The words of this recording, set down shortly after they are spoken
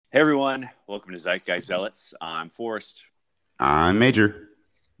Hey everyone, welcome to Zealots. I'm Forrest, I'm Major.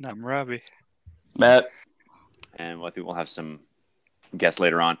 I'm Robbie. Matt. and I think we'll have some guests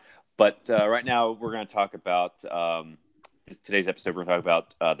later on. But right now, we're going to talk about today's episode. We're going to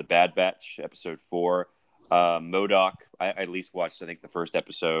talk about the Bad Batch, episode 4. MODOK. I at least watched, I think, the first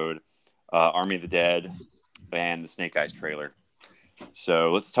episode. Army of the Dead, and the Snake Eyes trailer.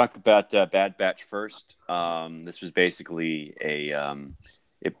 So let's talk about Bad Batch first. This was basically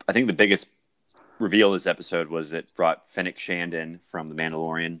I think the biggest reveal of this episode was it brought Fennec Shandon from The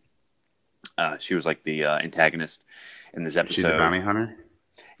Mandalorian. She was like the antagonist in this episode. She's a bounty hunter?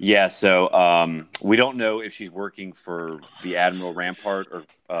 Yeah, so we don't know if she's working for the Admiral Rampart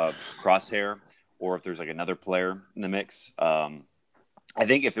or Crosshair, or if there's like another player in the mix. I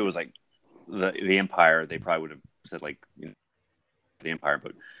think if it was like the Empire, they probably would have said like the Empire,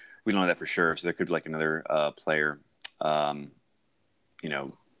 but we don't know that for sure. So there could be like another player,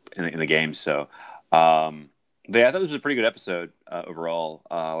 in the game. So, but yeah, I thought this was a pretty good episode overall.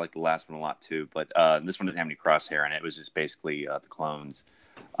 I like the last one a lot too, but this one didn't have any Crosshair in it. It was just basically the clones.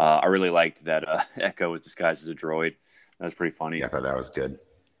 I really liked that Echo was disguised as a droid. That was pretty funny. Yeah, I thought that was good.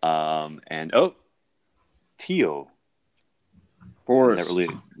 And Tio. Forrest. Is that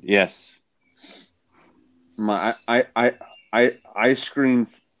related? Yes. My I screen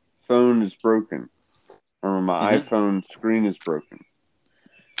phone is broken. Or my iPhone screen is broken.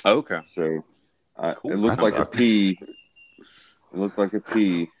 Okay. So Cool. it looked That like sucks. a P. It looked like a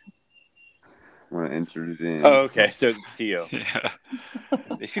P when I entered it in. Oh, okay. So it's Tio. Yeah,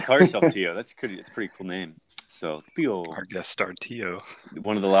 They should call yourself Tio. That's good. It's a pretty cool name. So Tio, our guest star Tio.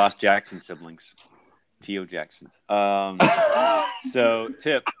 one of the lost Jackson siblings, Tio Jackson. So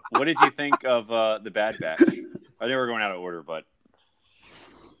Tip, what did you think of the Bad Batch? I think we're going out of order, but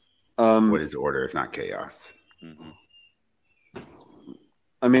What is order if not chaos?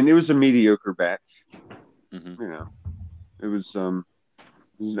 I mean, it was a mediocre batch. Mhm. You know, it was an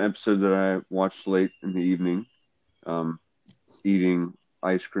episode that I watched late in the evening, eating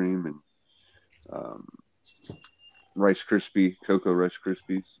ice cream and Rice Krispie, Cocoa Rice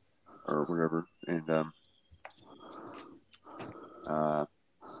Krispies, or whatever, and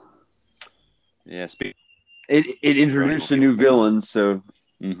yeah, it introduced a new villain, so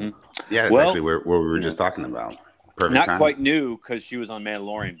Yeah, it's Well, actually where we were just talking about. Perfect not time. quite new because she was on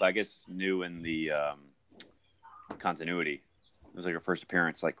Mandalorian, but I guess new in the continuity. It was like her first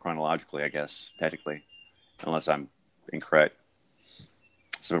appearance, like chronologically, I guess, technically, unless I'm incorrect.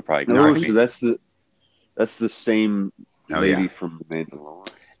 So we'll probably no, correct me. so that's the same Oh, lady yeah. from The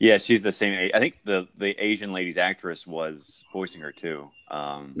Mandalorian. Yeah, she's the same. I think the Asian lady's actress was voicing her too.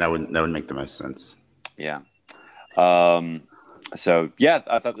 That would make the most sense. Yeah. So yeah,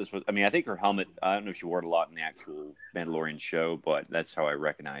 I thought this was. I mean, I think her helmet. I don't know if she wore it a lot in the actual Mandalorian show, but that's how I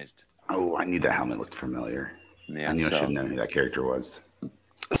recognized. Oh, I knew that helmet looked familiar. Yeah. I knew I should So, have known who that character was.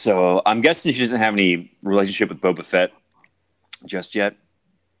 so I'm guessing she doesn't have any relationship with Boba Fett just yet.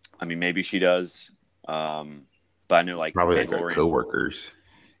 I mean, maybe she does. But I know like Probably like Mandalorian. co-workers.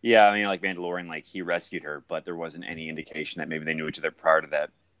 Yeah, I mean, like Mandalorian, like he rescued her, but there wasn't any indication that maybe they knew each other prior to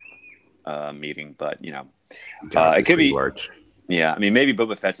that meeting. But it could Galaxy's be. large. Yeah, I mean, maybe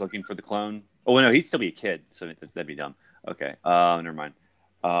Boba Fett's looking for the clone. Oh no, he'd still be a kid, so that'd be dumb. Okay, never mind.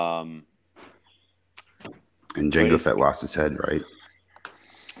 And Jango Fett lost his head, right?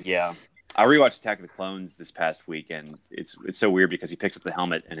 Yeah, I rewatched Attack of the Clones this past week, and it's so weird because he picks up the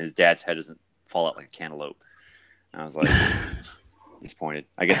helmet and his dad's head doesn't fall out like a cantaloupe. And I was like disappointed.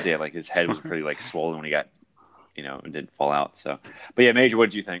 I guess like his head was pretty like swollen when he got, and didn't fall out. So, but yeah, Major, what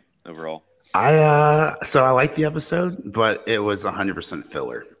did you think overall? So I like the episode, but it was 100%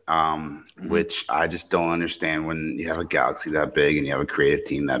 filler. Which I just don't understand when you have a galaxy that big and you have a creative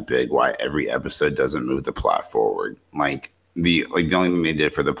team that big, why every episode doesn't move the plot forward. Like the only thing they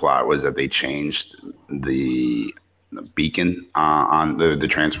did for the plot was that they changed the beacon on the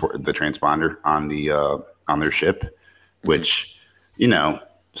transponder on their ship, which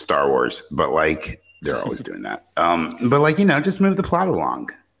Star Wars, but like they're always doing that. But like just move the plot along.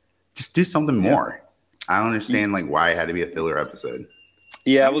 Just do something more. I don't understand like why it had to be a filler episode.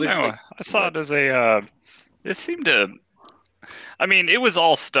 Yeah, well, there's I saw it as a. It seemed to. I mean, it was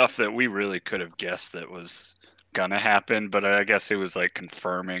all stuff that we really could have guessed that was gonna happen, but I guess it was like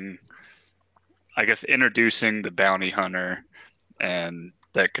confirming. I guess introducing the bounty hunter, and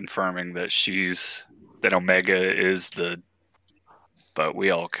that confirming that that Omega is the. But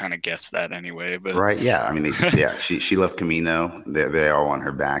we all kind of guessed that anyway. But right, yeah. I mean, she left Camino. They all want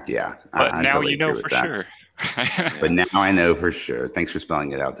her back. Yeah, but I now totally you know agree with for that. sure. But now I know for sure. Thanks for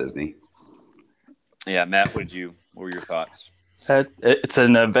spelling it out, Disney. Yeah, Matt, what were your thoughts? It's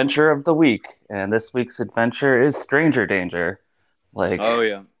an adventure of the week, and this week's adventure is stranger danger. Like, Oh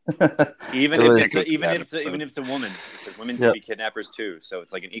yeah. Even It if was- it's a, even That if it's a, even if it's a woman, because women can Yep. be kidnappers too. So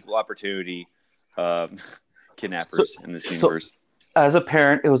it's like an equal opportunity kidnappers in this universe. as a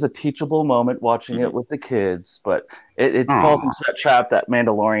parent, it was a teachable moment watching it with the kids, but it falls Aw. into that trap that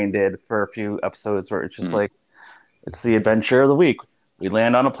Mandalorian did for a few episodes where it's just Mhm. like, it's the adventure of the week. We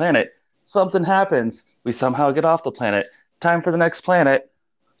land on a planet, something happens, we somehow get off the planet. Time for the next planet.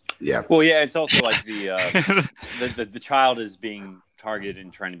 Yeah. Well, yeah, it's also like the child is being targeted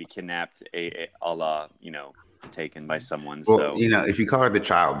and trying to be kidnapped, a la taken by someone. Well, So if you call her the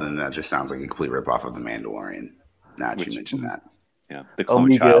child, then that just sounds like a complete ripoff of the Mandalorian. Now that you mentioned that. yeah, the clone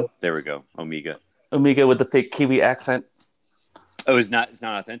Omega. child. There we go, Omega. Omega with the fake Kiwi accent. Oh, it's not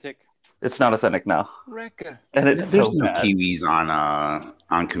authentic. It's not authentic now, Wrecker. and it's There's so no bad. Kiwis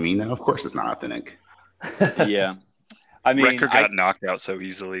on Kamino. Of course, it's not authentic. Yeah, I mean, Wrecker got knocked out so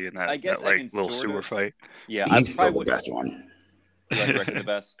easily in I that, guess that I like can little sort sewer of- fight. yeah, He's I still probably the best one. like Wrecker the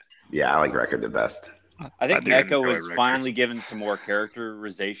best. Yeah, I like Wrecker the best. I think do Echo enjoy was Wrecker. finally given some more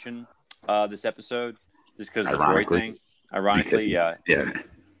characterization this episode, just because of the droid Ironically. thing. Ironically, yeah, Yeah. because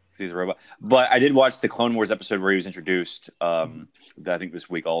he's a robot. But I did watch the Clone Wars episode where he was introduced. I think this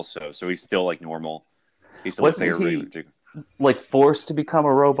week also, so he's still like normal. He still looks like a Wasn't really. he like forced to become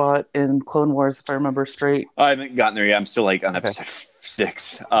a robot in Clone Wars, if I remember straight? I haven't gotten there yet. I'm still like on Okay. episode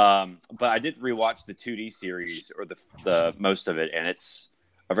 6. But I did rewatch the 2D series or the most of it, and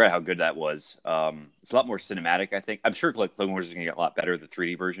I forgot how good that was. It's a lot more cinematic, I think. I'm sure like Clone Wars is going to get a lot better, the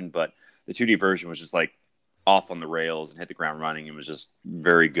 3D version, but the 2D version was just like off on the rails and hit the ground running. It was just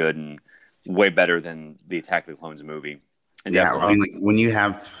very good and way better than the Attack of the Clones movie. And Yeah, definitely- I mean, like when you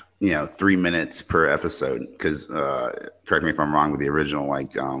have 3 minutes per episode, because correct me if I'm wrong, with the original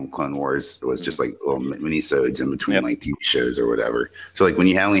Clone Wars, it was just like little mini-sodes in between Yep. like TV shows or whatever. So like when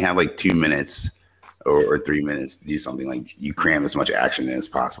you only have like 2 minutes or 3 minutes to do something, like you cram as much action in as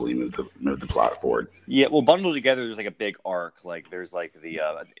possible, you move the plot forward. Yeah, well, bundled together, there's like a big arc. Like there's like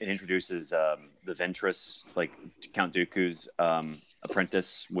it introduces the Ventress, like Count Dooku's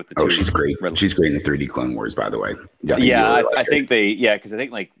apprentice with the. Oh, two she's great. red- She's great in the 3D Clone Wars, by the way. I think because I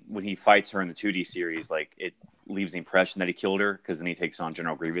think like when he fights her in the 2D series, like it leaves the impression that he killed her, because then he takes on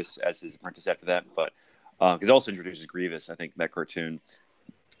General Grievous as his apprentice after that. But because it also introduces Grievous, I think, that cartoon.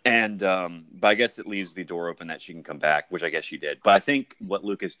 And but I guess it leaves the door open that she can come back, which I guess she did. But I think what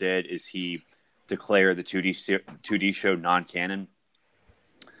Lucas did is he declared the 2D show non-canon.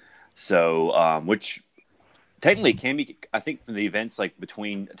 So which technically can be, I think, from the events like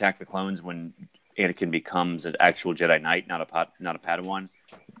between Attack of the Clones, when Anakin becomes an actual Jedi Knight, not a Padawan,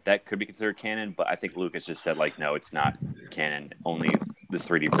 that could be considered canon. But I think Lucas just said like, no, it's not canon. Only this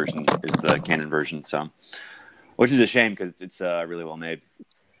 3D version is the canon version. So, which is a shame because it's really well made.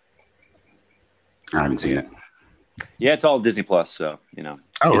 I haven't seen it. Yeah, it's all Disney Plus, so Oh,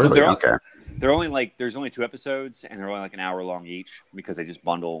 It's- really? they're all- Okay. They're only like there's only 2 episodes, and they're only like an hour long each, because they just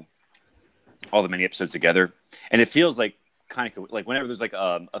bundle all the mini episodes together, and it feels like kind of like whenever there's like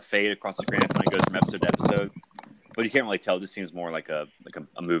a fade across the screen, that's when it goes from episode to episode. But you can't really tell; it just seems more like a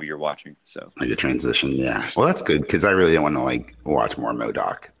movie you're watching. So Like a transition, yeah. Well, that's good, because I really want to watch more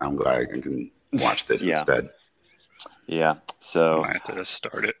MODOK. I'm glad I can watch this Yeah. instead. yeah, so I have to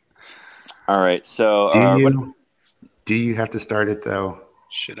start it. all right, so Do you have to start it though?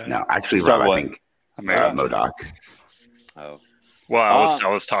 Should I? No, actually, Start Rob, what? I think I mean, MODOK. oh well, I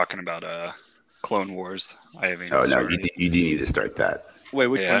was talking about Clone Wars. I haven't. Even Oh no, started. you do need to start that. wait,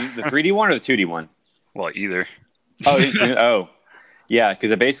 which Yeah. one? The 3D one or the 2D one? Well, either. Oh, you didn't see it? Oh, yeah,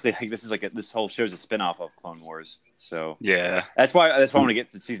 because basically like this is like this whole show's a spinoff of Clone Wars. So Yeah. that's why I want to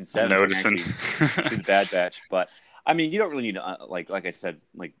get to season 7. I'm so I can noticing. actually see the Bad Batch. But I mean, you don't really need to like I said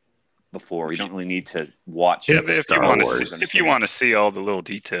like before, you don't really need to watch. Yeah, It's but if Star you want Wars. to, if you want to see all the little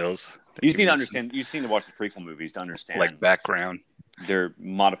details, you just need to understand. You just need to watch the prequel movies to understand like background. they're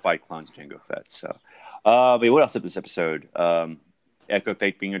modified clones of Jango Fett. So, but what else in this episode? Echo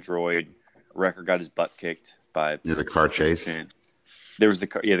fake being a droid. Wrecker got his butt kicked by. There's a car chase. There was the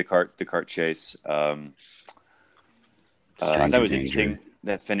cart chase. I thought it was interesting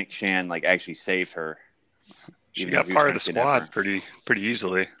that Fennec Shan like actually saved her. She even got though he was part of trying the to kidnap squad her. pretty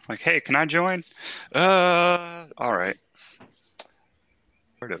easily. Like, hey, can I join? All right.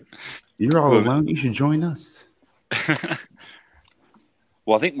 Part of You're all Who- alone. You should join us. it.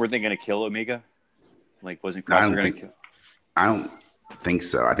 Well, I think were they going to kill Omega? Like, wasn't I Crosser don't going to think- kill? I don't think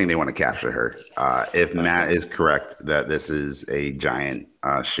so. I think they want to capture her. If Matt is correct that this is a giant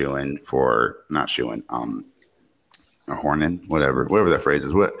shoe-in for not shoe-in, or Hornin, whatever that phrase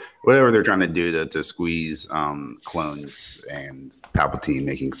is, whatever they're trying to do to squeeze clones and Palpatine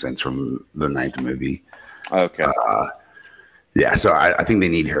making sense from the 9th movie. Okay. Yeah, so I think they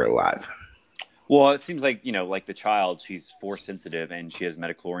need her alive. Well, it seems like, like the child, she's force sensitive and she has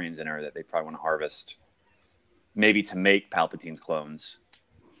metachlorians in her that they probably want to harvest, maybe to make Palpatine's clones.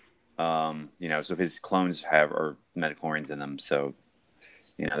 So his clones are metachlorians in them, so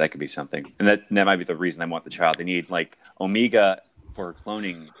that could be something, and that might be the reason they want the child. They need like Omega for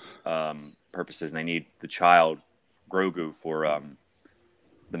cloning purposes, and they need the child Grogu for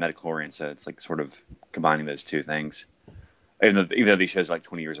the metachlorians. So it's like sort of combining those two things, even though these shows are like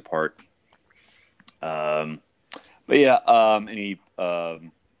 20 years apart. But yeah, any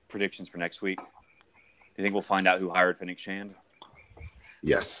predictions for next week? Do you think we'll find out who hired Fennec Shand?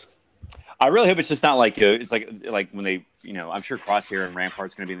 Yes. I really hope it's just not like it's like when they, I'm sure Crosshair and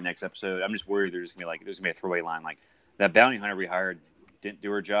Rampart's going to be in the next episode. I'm just worried there's going to be a throwaway line like that bounty hunter we hired didn't do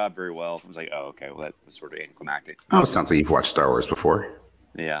her job very well. I was like, oh, okay, well that was sort of anticlimactic. Oh, it sounds like you've watched Star Wars before.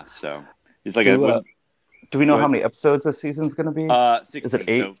 Yeah, so it's like do we know how many episodes this season's going to be? 16. Is it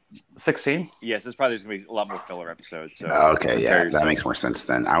 8? 16? Yes, it's probably going to be a lot more filler episodes. So okay, yeah, that makes more sense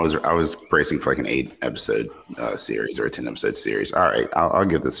then. I was bracing for like an 8-episode series or a 10-episode series. All right, I'll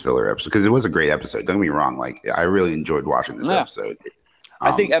give this filler episode because it was a great episode. Don't get me wrong, like I really enjoyed watching this episode.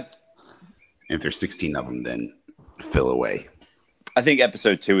 I think if there's 16 of them, then fill away. I think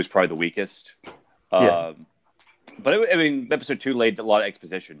episode 2 is probably the weakest. But episode 2 laid a lot of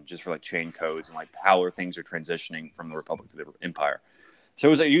exposition just for like chain codes and like how things are transitioning from the Republic to the Empire. So it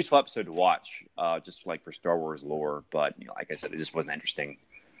was a useful episode to watch, just like for Star Wars lore. But like I said, it just wasn't interesting.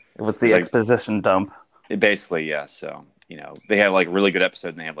 It was the exposition dump. Basically, yeah. So they have like a really good episode,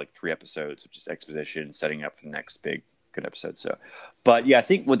 and they have like 3 episodes of just exposition, setting up for the next big good episode. So, but yeah, I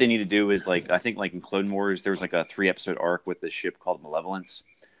think what they need to do is like in Clone Wars, there was like a 3-episode arc with this ship called Malevolence.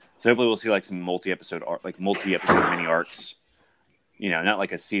 So hopefully we'll see like some multi-episode mini arcs. Not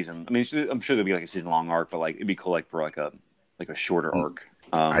like a season. I mean, I'm sure there'll be like a season-long arc, but like it'd be cool like for like a shorter arc.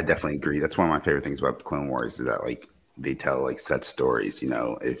 I definitely agree. That's one of my favorite things about Clone Wars is that like they tell like set stories.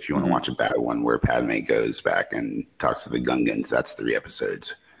 If you want to watch a bad one where Padme goes back and talks to the Gungans, that's 3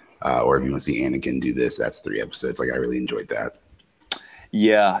 episodes. Or if you want to see Anakin do this, that's 3 episodes. Like I really enjoyed that.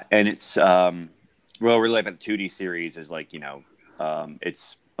 Yeah, and it's really about the 2D series is like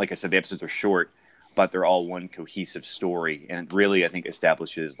it's. Like I said, the episodes are short, but they're all one cohesive story. And it really, I think,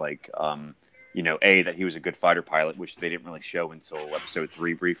 establishes like, that he was a good fighter pilot, which they didn't really show until episode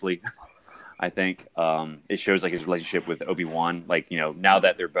 3 briefly. I think it shows like his relationship with Obi-Wan. Like, now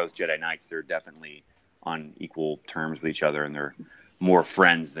that they're both Jedi Knights, they're definitely on equal terms with each other. And they're more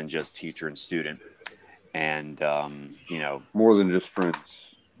friends than just teacher and student. And, more than just friends.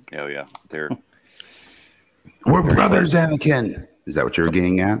 Oh, yeah. We're brothers, Anakin. Is that what you were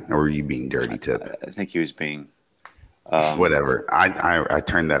getting at, or were you being dirty, Tip? I think he was being whatever. I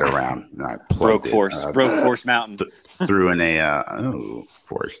turned that around. And I broke Force Mountain. Threw in a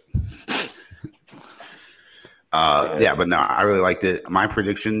force. Yeah, but no, I really liked it. My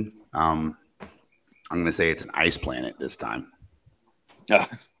prediction, I'm going to say it's an ice planet this time. Yeah,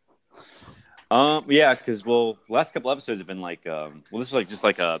 because last couple episodes have been like, this is like just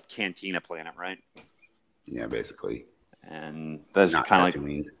like a Cantina planet, right? Yeah, basically. And that's kind of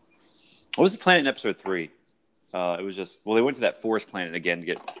like, what was the planet in episode 3? It was just, they went to that forest planet again to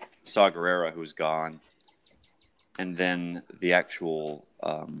get Saw Gerrera, who was gone. And then the actual,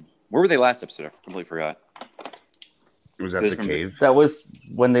 where were they last episode? I completely forgot. Was that the cave? That was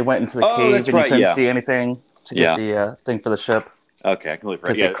when they went into the cave and you couldn't see anything to get the thing for the ship. Okay, I completely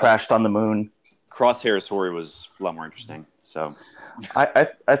forgot. Because they crashed on the moon. Crosshair's story was a lot more interesting, so... I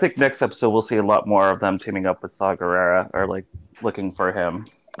think next episode we'll see a lot more of them teaming up with Saw Gerrera or like looking for him,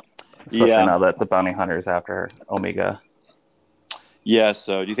 especially now that the bounty hunter is after Omega. Yeah.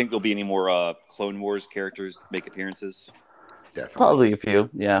 So, do you think there'll be any more Clone Wars characters make appearances? Definitely, probably a few.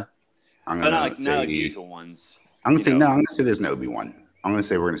 Yeah, not like the usual ones. I'm gonna say no. I'm gonna say there's no Obi-Wan. I'm gonna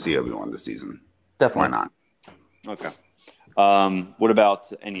say we're gonna see Obi-Wan this season. Definitely. Why not? Okay. What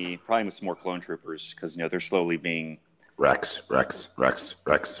about probably some more clone troopers because they're slowly being. Rex,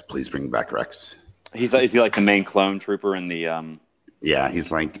 please bring back Rex. Is he like the main clone trooper in the? Yeah,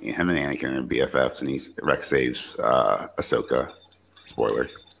 he's like him and Anakin are BFFs, and Rex saves Ahsoka. Spoiler.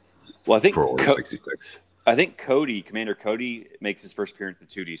 Well, I think for Order 66. I think Commander Cody, makes his first appearance in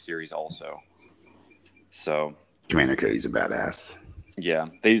the 2D series also. So Commander Cody's a badass. Yeah,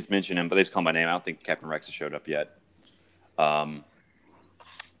 they just mention him, but they just call him by name. I don't think Captain Rex has showed up yet. But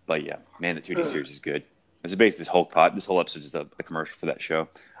yeah, man, the 2D series is good. It's basically this whole episode is a commercial for that show.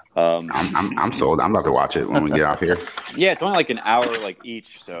 I'm sold. I'm about to watch it when we get off here. Yeah, it's only like an hour like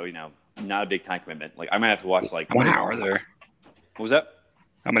each, so not a big time commitment. Like I might have to watch like. How many are there? What was that?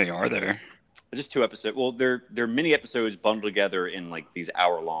 How many are there? Just 2 episodes. Well, they're mini episodes bundled together in like these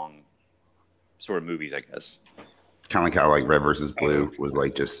hour-long sort of movies, I guess. Kind of like how like Red versus Blue was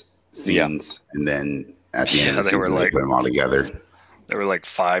like just scenes, and then at the end of the season they put them all together. They were like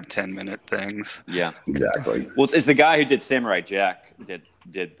 5-10 minute things. Yeah, exactly. Well, it's the guy who did Samurai Jack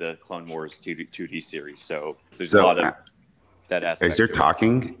did the Clone Wars 2D series, so there's a lot of that aspect. Is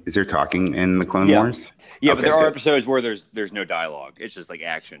there talking in the Clone Wars? Yeah, but there are episodes where there's no dialogue. It's just like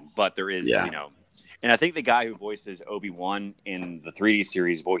action, but there is and I think the guy who voices Obi-Wan in the 3D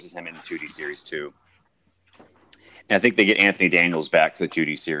series voices him in the 2D series too. And I think they get Anthony Daniels back to the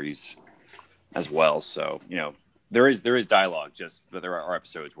 2D series as well. So, there is dialogue, but there are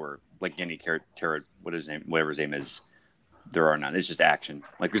episodes where like Yenny Terra, whatever his name is, there are none. It's just action.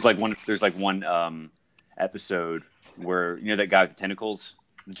 Like there's one episode where that guy with the tentacles,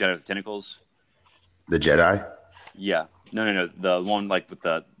 the Jedi with the tentacles. The Jedi? Yeah. No. The one like with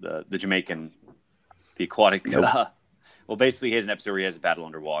the Jamaican, the aquatic. Nope. Well, basically, he has an episode where he has a battle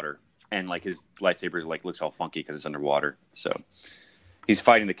underwater, and like his lightsaber like looks all funky because it's underwater. So he's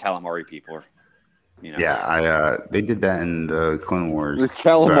fighting the calamari people. Yeah, they did that in the Clone Wars. The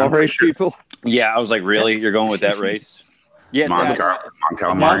calamari people. Yeah, I was like, really? You're going with that race? Yeah, Mon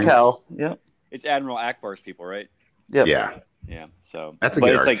Cal. Yep. It's Admiral Akbar's people, right? Yep. Yeah. So that's a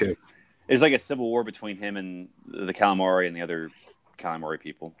good arc too. It's like a civil war between him and the calamari and the other calamari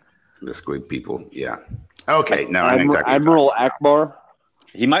people. The squid people. Yeah. Okay. No, Admiral Akbar.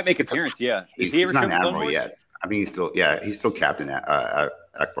 He might make an appearance. Yeah. Is he ever not Admiral yet? I think he's still Captain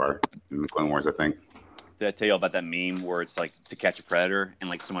Akbar in the Clone Wars, I think. Did I tell you about that meme where it's like To Catch a Predator and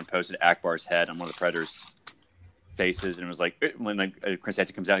like someone posted Akbar's head on one of the Predator's faces and it was like when like Chris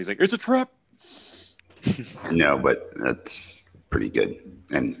Hatchett comes out, he's like, "It's a trap." No, but that's pretty good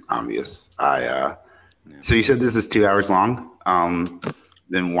and obvious. So you said this is 2 hours long.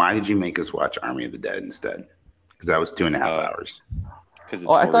 Then why did you make us watch Army of the Dead instead? Because that was 2.5 hours.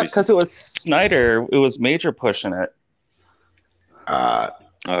 I thought because it was Snyder, it was Major pushing it. Oh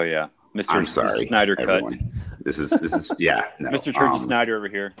yeah, I'm sorry, Snyder everyone. cut. This is yeah. No. Mr. Church of Snyder over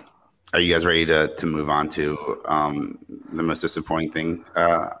here. Are you guys ready to move on to the most disappointing thing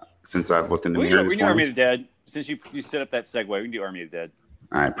since I've looked in the mirror? We do Army of the Dead. Since you set up that segue, we can do Army of the Dead.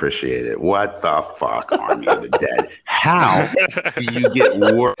 I appreciate it. What the fuck, Army of the Dead? How do you get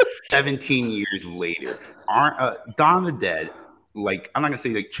war 17 years later? Dawn of the Dead, like, I'm not gonna say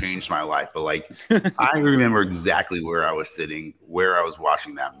like changed my life, but like I remember exactly where I was sitting, where I was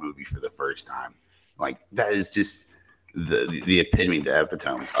watching that movie for the first time. Like that is just the epitome, the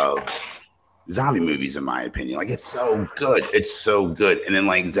epitome of zombie movies, in my opinion. Like it's so good. It's so good. And then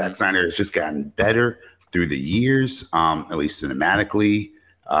like Zack Snyder has just gotten better through the years, at least cinematically.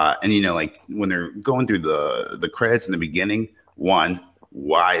 And like when they're going through the credits in the beginning, why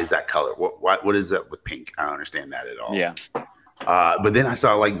is that color? What is that with pink? I don't understand that at all. Yeah. But then I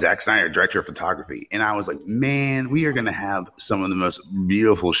saw like Zack Snyder, director of photography, and I was like, man, we are gonna have some of the most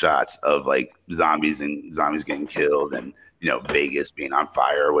beautiful shots of like zombies getting killed, and Vegas being on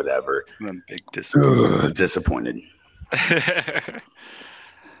fire or whatever. I'm big disappointed.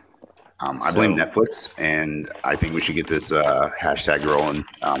 I blame Netflix, and I think we should get this hashtag rolling.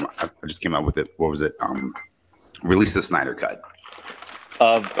 I just came up with it. What was it? Release the Snyder cut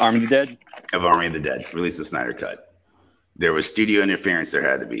of Army of the Dead. Of Army of the Dead. Release the Snyder cut. There was studio interference. There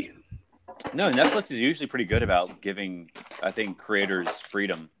had to be. No, Netflix is usually pretty good about giving, I think, creators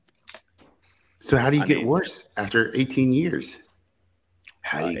freedom. So how do you get worse after 18 years?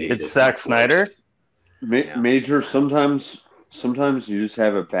 How do you get it's Zack Snyder? Major, sometimes you just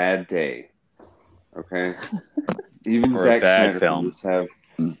have a bad day. Okay? Even or Zack a bad Snyder film. Just have,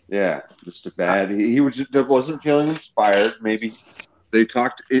 just a bad. He wasn't feeling inspired. Maybe they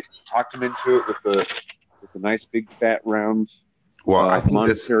talked him into it with a nice big fat round I think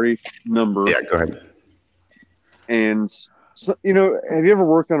monetary number. Yeah, go ahead. And so, have you ever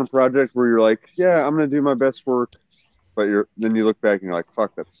worked on a project where you're like, yeah, I'm going to do my best work, but then you look back and you're like,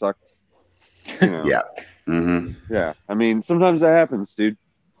 fuck, that sucked. Yeah. Mm-hmm. Yeah. I mean, sometimes that happens, dude.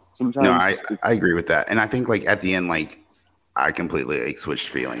 Sometimes. No, I agree with that. And I think like at the end, like I completely like switched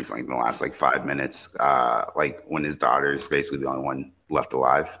feelings like in the last like 5 minutes. Like when his daughter is basically the only one left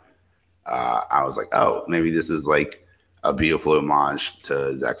alive. I was like, oh, maybe this is like a beautiful homage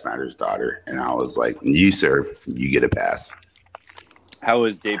to Zack Snyder's daughter. And I was like, you, sir, you get a pass. How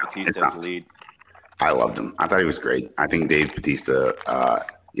was Dave Bautista as the lead? I loved him. I thought he was great. I think Dave Bautista, have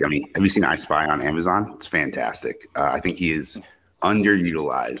you seen I Spy on Amazon? It's fantastic. I think he is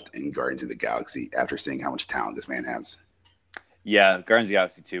underutilized in Guardians of the Galaxy after seeing how much talent this man has. Yeah, Guardians of the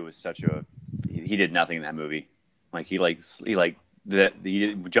Galaxy 2 was such a he did nothing in that movie. Like he jumped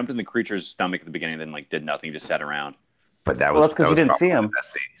in the creature's stomach at the beginning, and then like did nothing, just sat around. But that was that's because you didn't see him.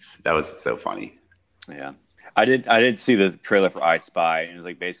 That was so funny. Yeah, I did see the trailer for I Spy, and it was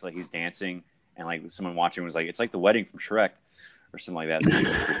like basically he's dancing, and like someone watching was like, it's like the wedding from Shrek, or something like that. It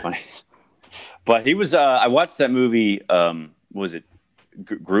was pretty funny. But he was. I watched that movie. What was it?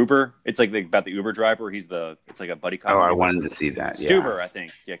 Gruber. It's like about the Uber driver. It's like a buddy cop. Oh, I wanted to see that. Stuber, I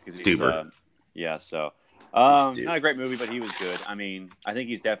think. Yeah, because Stuber. So not a great movie, but he was good. I mean, I think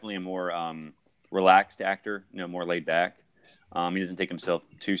he's definitely a more relaxed actor. More laid back. He doesn't take himself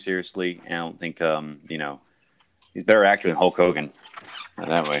too seriously. And I don't think he's a better actor than Hulk Hogan.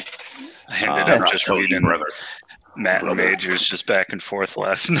 That way. I ended up just reading Matt and Majors just back and forth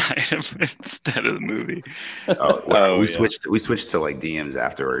last night instead of the movie. We switched to like DMs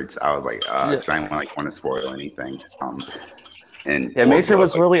afterwards. I was like, because I didn't want to spoil anything. And Major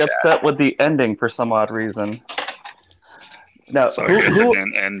was really upset with the ending for some odd reason. Now, who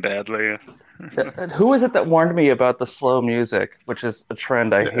didn't end badly? Who was it that warned me about the slow music, which is a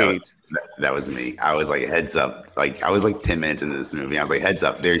trend I hate? That was me. I was like, heads up. Like, I was like 10 minutes into this movie. I was like, heads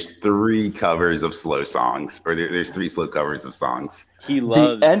up. There's 3 covers of slow songs, or there's 3 slow covers of songs. He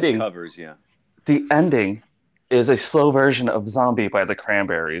loves covers, yeah. The ending is a slow version of Zombie by the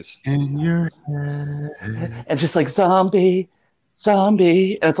Cranberries. And just like, zombie.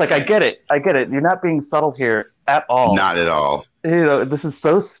 And it's like, I get it. You're not being subtle here at all. Not at all. This is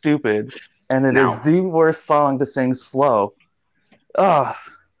so stupid. And it is the worst song to sing slow.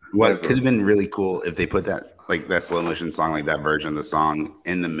 What could have been really cool if they put that slow motion song, like that version of the song,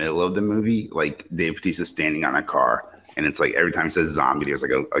 in the middle of the movie, like Dave Bautista standing on a car, and it's like every time it says zombie, there's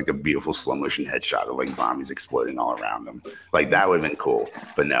like a beautiful slow motion headshot of like zombies exploding all around them. Like that would have been cool.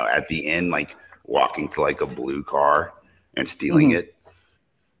 But no, at the end, like walking to like a blue car and stealing it.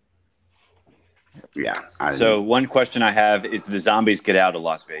 Yeah. So one question I have is: the zombies get out of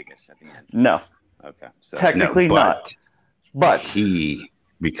Las Vegas at the end? No. Okay. So. Technically not. But he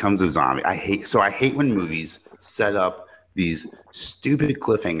becomes a zombie. I hate when movies set up these stupid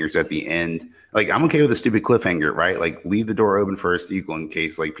cliffhangers at the end. Like, I'm okay with a stupid cliffhanger, right? Like, leave the door open for a sequel in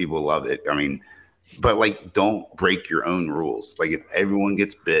case like people love it. I mean, but like, don't break your own rules. Like, if everyone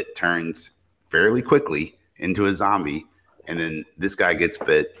gets bit, turns fairly quickly into a zombie, and then this guy gets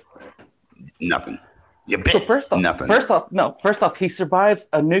bit, nothing. You bit. So first off, he survives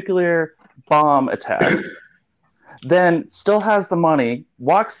a nuclear bomb attack. Then still has the money,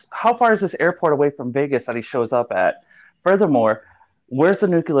 walks. How far is this airport away from Vegas that he shows up at? Furthermore, where's the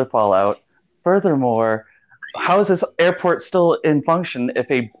nuclear fallout? Furthermore, how is this airport still in function if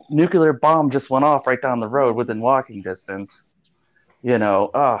a nuclear bomb just went off right down the road within walking distance?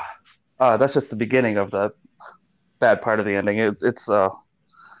 That's just the beginning of the bad part of the ending. It's dear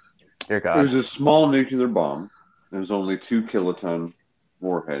God. It was a small nuclear bomb. It was only 2 kiloton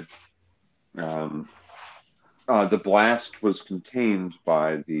warhead. The blast was contained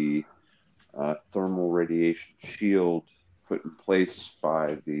by the thermal radiation shield put in place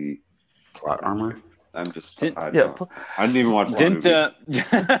by the plot armor. I didn't even watch the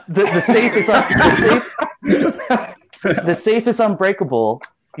safe is the safe is unbreakable,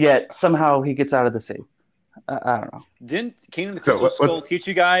 yet somehow he gets out of the safe. I don't know. Didn't Kingdom of the Crystal Skull teach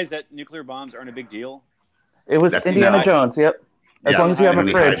you guys that nuclear bombs aren't a big deal? It was Indiana Jones. Yep. As long as you have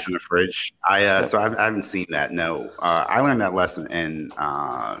a fridge. In the fridge. I haven't seen that. No, I learned that lesson in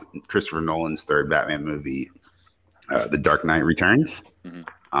Christopher Nolan's 3rd Batman movie, The Dark Knight Returns.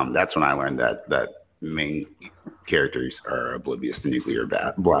 Mm-hmm. That's when I learned that main characters are oblivious to nuclear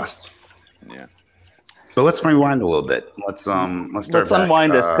blasts. Yeah. But let's rewind a little bit. Let's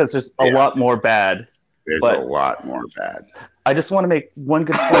unwind this because there's a lot more bad. There's a lot more bad. I just want to make one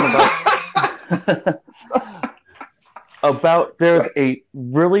good point about there's a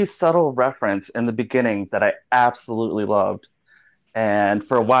really subtle reference in the beginning that I absolutely loved. And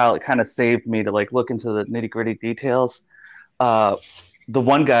for a while, it kind of saved me to like look into the nitty gritty details. The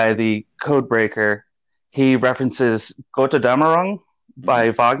one guy, the code breaker, he references Götterdämmerung by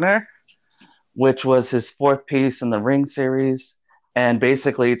Wagner, which was his 4th piece in the Ring series. And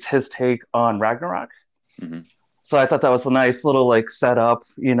basically it's his take on Ragnarok. Mm-hmm. So I thought that was a nice little like setup,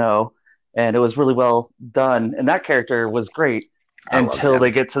 and it was really well done. And that character was great until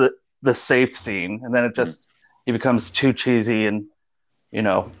they get to the safe scene. And then it just, he becomes too cheesy and,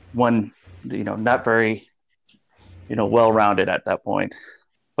 not very, well-rounded at that point.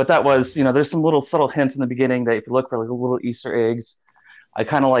 But that was, there's some little subtle hints in the beginning that if you look for like little Easter eggs, I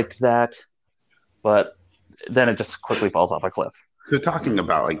kind of liked that. But then it just quickly falls off a cliff. So talking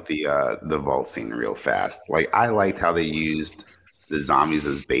about like the vault scene real fast, like I liked how they used the zombies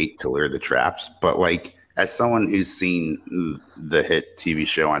as bait to lure the traps, but like as someone who's seen the hit TV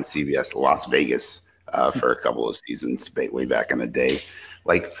show on CBS Las Vegas for a couple of seasons way back in the day,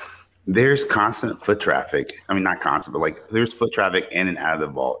 like there's constant foot traffic. I mean, not constant, but like there's foot traffic in and out of the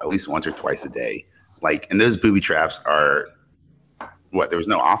vault at least once or twice a day. Like, and those booby traps are there was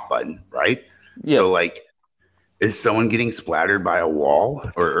no off button, right? Yeah. So like, is someone getting splattered by a wall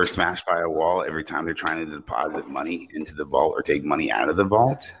or smashed by a wall every time they're trying to deposit money into the vault or take money out of the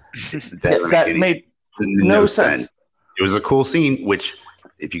vault? That made no sense. It was a cool scene, which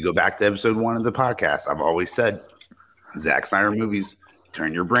if you go back to episode 1 of the podcast, I've always said, Zack Snyder movies,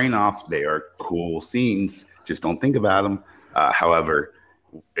 turn your brain off. They are cool scenes. Just don't think about them. However,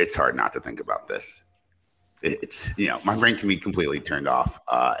 it's hard not to think about this. It's, my brain can be completely turned off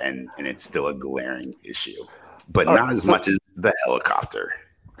and it's still a glaring issue. But not as much as the helicopter.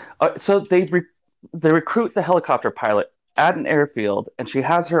 So they recruit the helicopter pilot at an airfield, and she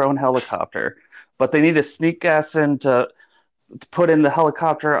has her own helicopter. But they need to sneak gas in to put in the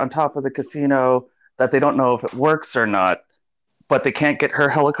helicopter on top of the casino that they don't know if it works or not. But they can't get her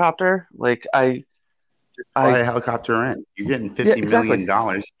helicopter. Like fly a helicopter rent. You're getting $50 million.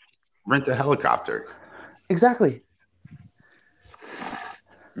 Rent a helicopter. Exactly.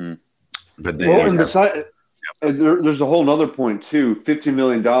 But then there's a whole other point too. $50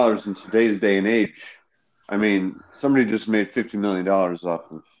 million in today's day and age. I mean, somebody just made $50 million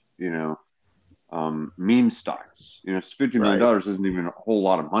off of meme stocks. $50 million isn't even a whole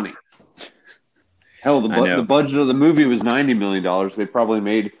lot of money. Hell, the budget of the movie was $90 million. They probably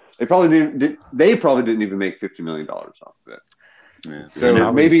didn't even make $50 million off of it. Yeah.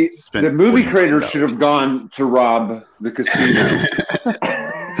 So maybe the movie creators should have gone to rob the casino.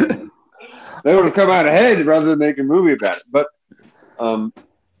 They would have come out ahead rather than make a movie about it. But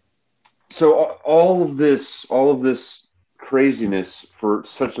so all of this craziness for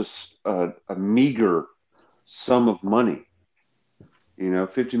such a meager sum of money,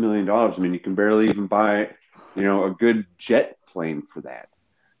 $50 million. I mean, you can barely even buy, a good jet plane for that.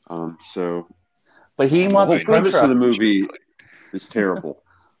 But he wants the premise of the movie is terrible.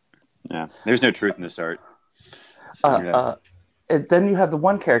 Yeah, there's no truth in this art. And then you have the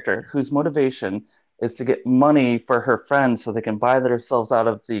one character whose motivation is to get money for her friends so they can buy themselves out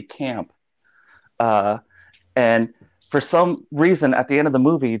of the camp. And for some reason, at the end of the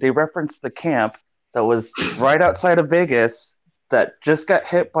movie, they reference the camp that was right outside of Vegas that just got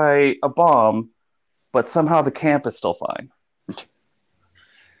hit by a bomb, but somehow the camp is still fine.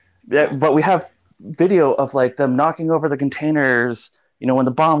 Yeah, but we have video of like them knocking over the containers, when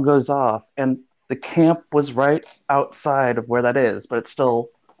the bomb goes off, and the camp was right outside of where that is, but it's still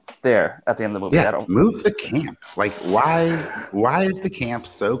there at the end of the movie. Yeah, move the camp. Like, why is the camp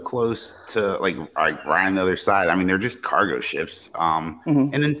so close to like right on the other side? I mean, they're just cargo ships.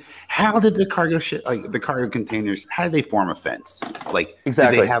 And then how did the cargo ship, like the cargo containers, how did they form a fence? Like,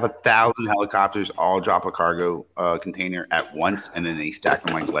 exactly. Did they have 1,000 helicopters all drop a cargo container at once, and then they stack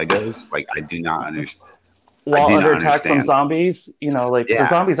them like Legos? Like, I do not understand. While under attack from zombies, the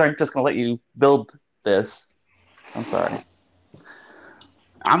zombies aren't just going to let you build this. I'm sorry.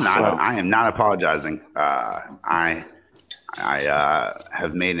 I am not apologizing. I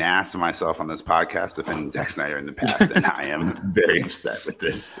have made an ass of myself on this podcast defending Zack Snyder in the past, and I am very upset with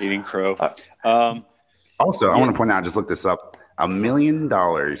this. Eating crow. Also, I want to point out, just look this up. $1 million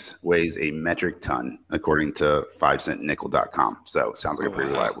weighs a metric ton, according to 5centnickel.com. So it sounds like a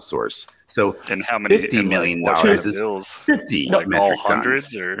pretty reliable source. So and how many $50 million is bills? 50 like metric all tons.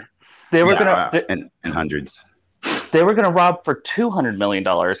 Hundreds or they were gonna and hundreds. They were gonna rob for $200 million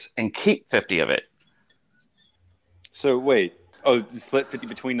and keep 50 of it. So wait, split 50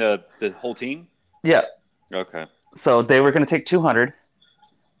 between the whole team? Yeah. Okay. So they were gonna take 200,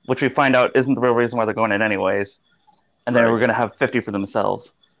 which we find out isn't the real reason why they're going in anyways, and then we're gonna have 50 for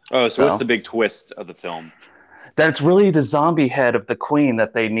themselves. Oh, so what's the big twist of the film? That it's really the zombie head of the queen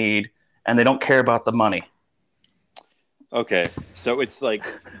that they need, and they don't care about the money. Okay, so it's like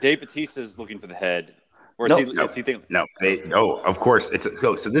Dave Bautista's looking for the head, or No, of course.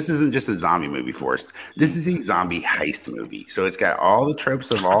 So this isn't just a zombie movie, Forrest. This is a zombie heist movie. So it's got all the tropes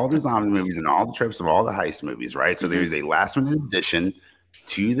of all the zombie movies and all the tropes of all the heist movies, right? So there's a last minute addition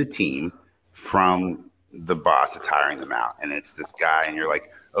to the team from the boss that's hiring them out, and it's this guy, and you're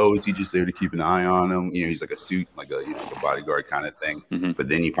like, oh, is he just there to keep an eye on him? He's like a suit, like a bodyguard kind of thing. Mm-hmm. But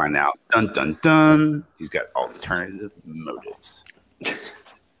then you find out, dun dun dun, he's got alternative motives.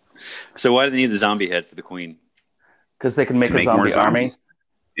 So why do they need the zombie head for the queen? Because they can make a zombie army.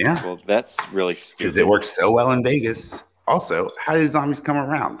 Yeah. Well, that's really stupid. Because it works so well in Vegas. Also, how did zombies come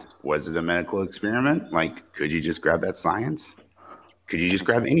around? Was it a medical experiment? Like, could you just grab that science? Could you just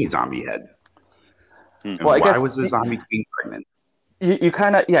grab any zombie head? And Well, why was the zombie queen pregnant? You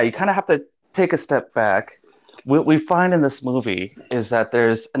kind of have to take a step back. What we find in this movie is that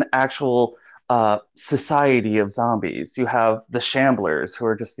there's an actual society of zombies. You have the shamblers, who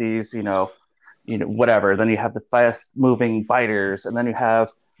are just these, whatever. Then you have the fast-moving biters, and then you have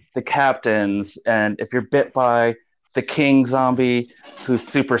the captains. And if you're bit by the king zombie, who's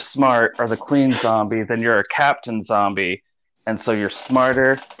super smart, or the queen zombie, then you're a captain zombie, and so you're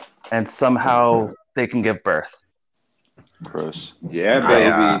smarter, and somehow they can give birth. Gross. Yeah,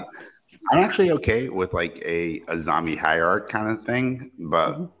 baby. I'm actually okay with like a zombie hierarchy kind of thing,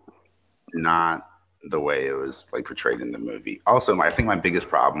 but not the way it was like portrayed in the movie. Also, I think my biggest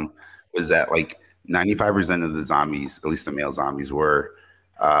problem was that like 95% of the zombies, at least the male zombies, were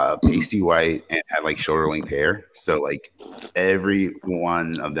pasty white and had like shoulder length hair. So like every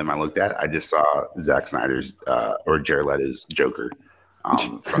one of them I looked at, I just saw Zack Snyder's or Jared Leto's Joker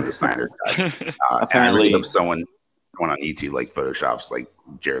from the Snyder Cut. Apparently, someone on YouTube like photoshops like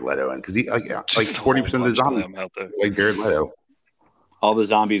Jared Leto, and because he like 40% of the zombies like Jared Leto. All the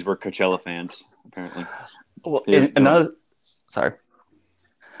zombies were Coachella fans, apparently. Well, Yeah. Sorry.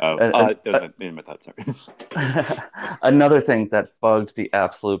 That was my thought. Sorry. Another thing that bugged the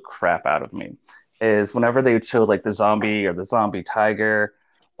absolute crap out of me is whenever they would show like the zombie or the zombie tiger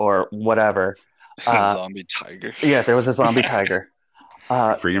or whatever. Zombie tiger. Yeah, there was a zombie tiger.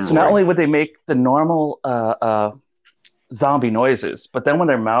 Freedom so not Roy. only would they make the normal zombie noises, but then when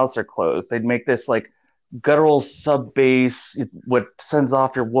their mouths are closed, they'd make this like guttural sub bass, what sends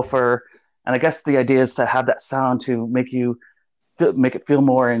off your woofer. And I guess the idea is to have that sound to make it feel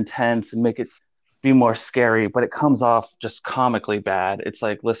more intense and make it be more scary, but it comes off just comically bad. It's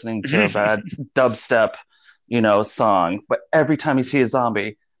like listening to a bad dubstep, song. But every time you see a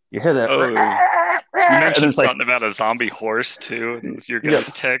zombie, you hear that. Oh, you mentioned like, something about a zombie horse too. Your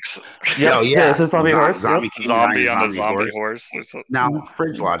guys' text. Yeah, it's a zombie horse. Zombie on a zombie horse or something. Now,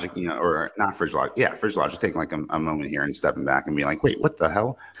 Fridge Logic, or not Fridge Logic. Yeah, Fridge Logic. Taking like a moment here and stepping back and being like, wait, what the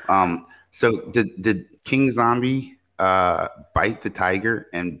hell? So did King Zombie bite the tiger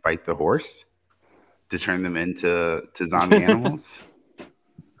and bite the horse to turn them into zombie animals?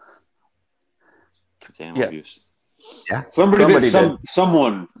 It's animal abuse. Yeah. Somebody bit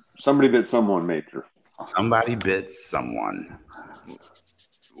someone, Major. Somebody bit someone.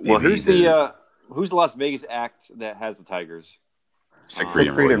 Well, who's the Las Vegas act that has the tigers? Siegfried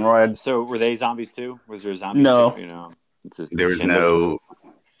and Roy. So were they zombies too? Was there zombies? No. There was no.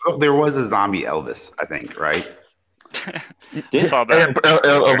 Oh, there was a zombie Elvis, I think, right? Saw that.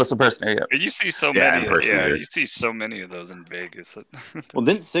 Elvis impersonator. You see so many. Yeah, you see so many of those in Vegas. Well,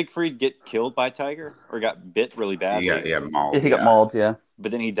 didn't Siegfried get killed by a tiger or got bit really bad? Mauled. He got mauled, yeah.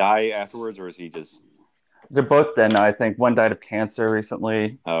 But then he died afterwards, or is he just? They're both dead now. I think one died of cancer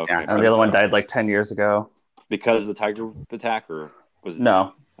recently, Oh, okay. Yeah, and the other one died like 10 years ago. Because of the tiger attack, or was it?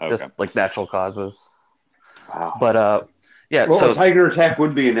 No, Okay. just like natural causes. Wow. But yeah. Well, so a tiger attack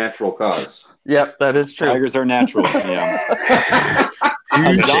would be a natural cause. yep, that is true. Tigers are natural. Yeah.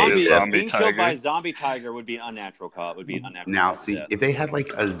 A zombie being tiger. killed by a zombie tiger would be an unnatural cause. Would be an unnatural. Now, cause of see, death. if they had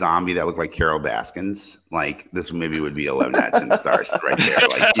like a zombie that looked like Carol Baskins, like this movie would be 11 out of 10 stars right there.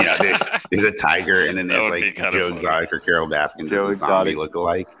 Like, there's a tiger, and then That there's would be like kinda Joe funny. Exotic or Carol Baskins Joe as a zombie Exotic.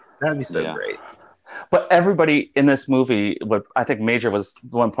 look-alike. That'd be so Yeah. great. But everybody in this movie, what I think Major was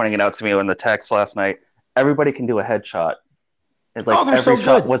the one pointing it out to me in the text last night. Everybody can do a headshot. It's like they're every so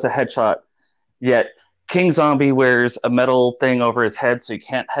shot good. was a headshot. Yet King Zombie wears a metal thing over his head, so you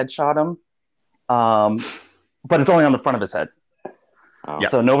can't headshot him. But it's only on the front of his head. Oh. Yeah.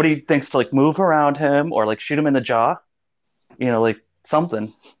 So nobody thinks to like move around him or like shoot him in the jaw. Like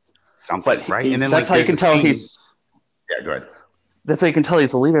something. Something, right? He's- And then that's like how you can there's a tell scene- he's. Yeah, go ahead. That's how you can tell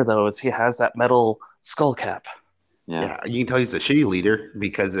he's a leader, though, is he has that metal skull cap. Yeah. Yeah, you can tell he's a shitty leader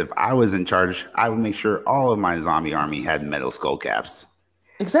because if I was in charge, I would make sure all of my zombie army had metal skull caps.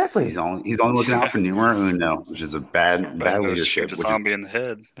 Exactly. He's only looking out for numero uno, which is a bad leadership. Shoot a Which is zombie in the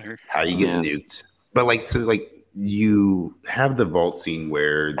head. how you get nuked. But you have the vault scene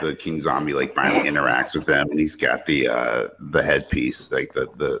where the King Zombie like finally interacts with them, and he's got the headpiece, like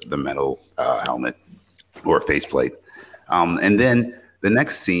the metal helmet or faceplate. And then the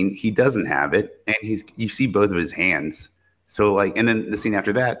next scene, he doesn't have it, and you see both of his hands. So and then the scene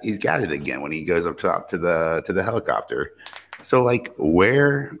after that, he's got it again when he goes up top to the helicopter. So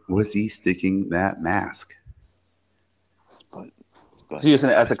where was he sticking that mask? He's using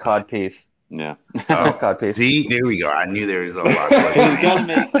it as a cod piece. Yeah. As cod piece. See, there we go. I knew there was a lot. He's gotta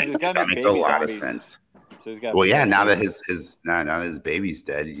make That makes a baby lot of zombies. sense. So he's got. Well, yeah. Now that now that his baby's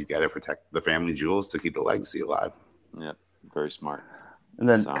dead, you got to protect the family jewels to keep the legacy alive. Yep, very smart. And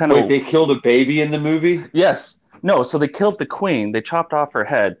then Wait, they killed a baby in the movie? Yes. No, so they killed the queen. They chopped off her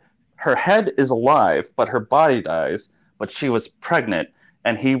head. Her head is alive, but her body dies. But she was pregnant,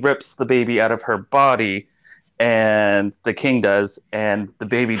 and he rips the baby out of her body, and the king does, and the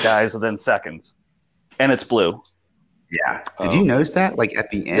baby dies within seconds. And it's blue. Yeah. Did you notice that? Like at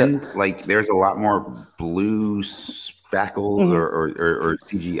the end, like there's a lot more blue spackles or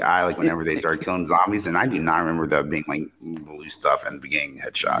CGI, like whenever they started killing zombies. And I do not remember that being like blue stuff and being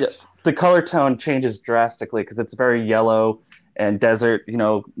headshots. Yeah. The color tone changes drastically because it's very yellow and desert,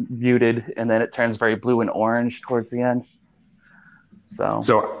 muted, and then it turns very blue and orange towards the end. So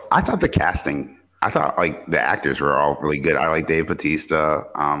I thought like the actors were all really good. I like Dave Bautista,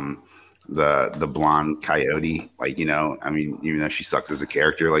 the blonde coyote, like, I mean, even though she sucks as a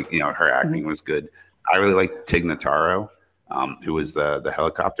character, like, her acting was good. I really like Tig Notaro, who was the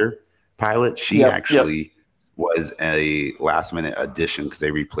helicopter pilot. She actually was a last minute addition because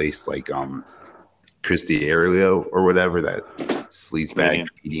they replaced like Christy Arilio or whatever, that sleazebag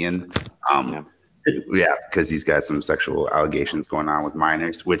comedian. Yeah, because he's got some sexual allegations going on with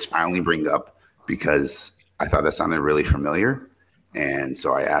minors, which I only bring up because I thought that sounded really familiar. And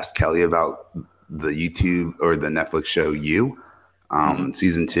so I asked Kelly about the YouTube or the Netflix show You,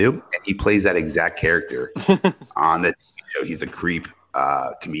 season 2, and he plays that exact character on the TV show. He's a creep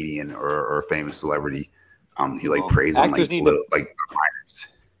comedian or famous celebrity. He like preys on like minors.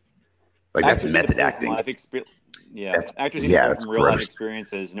 Like that's method acting. Actors need to go from real life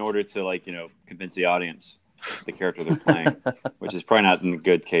experiences in order to convince the audience the character they're playing, which is probably not in a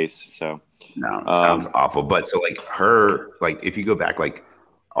good case. So no, sounds awful. But so like her, like if you go back, like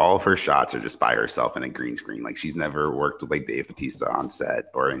all of her shots are just by herself in a green screen. Like she's never worked with like Dave Bautista on set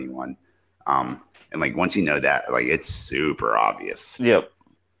or anyone. And like once you know that, like it's super obvious. Yep.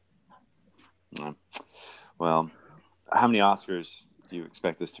 Well, how many Oscars do you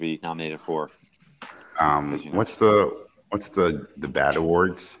expect this to be nominated for? What's the bad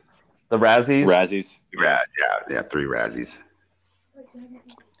awards? The Razzies? Razzies. Yeah, 3 Razzies.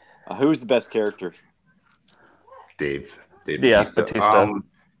 Who's the best character? Dave Bautista.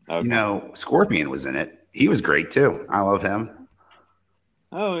 Okay. Scorpion was in it. He was great too. I love him.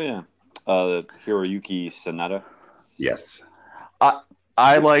 Oh yeah. Hiroyuki Sanada. Yes.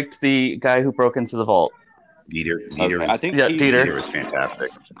 I liked the guy who broke into the vault. Dieter. I think Dieter was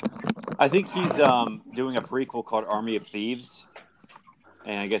fantastic. I think he's doing a prequel called Army of Thieves,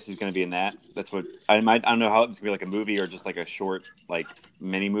 and I guess he's going to be in that. That's what I don't know how it's going to be, like a movie or just like a short like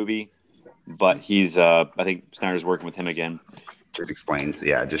mini movie, but he's I think Snyder's working with him again. Just explains,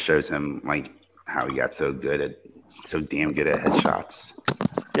 it just shows him like how he got so damn good at headshots.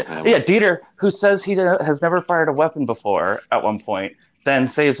 Yeah, Dieter, who says he has never fired a weapon before at one point, then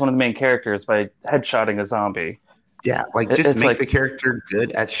saves one of the main characters by headshotting a zombie. Yeah, like just make the character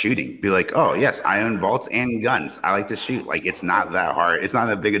good at shooting. Be like, oh yes, I own vaults and guns. I like to shoot. Like it's not that hard. It's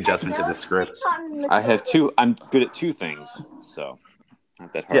not a big adjustment to the script. I'm good at 2 things, so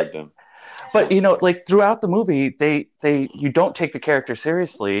not that hard to. But like throughout the movie, you don't take the character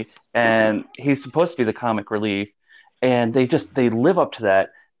seriously, and he's supposed to be the comic relief, and they live up to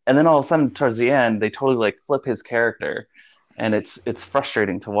that, and then all of a sudden towards the end, they totally like flip his character, and it's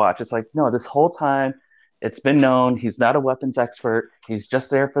frustrating to watch. It's like, no, this whole time it's been known he's not a weapons expert. He's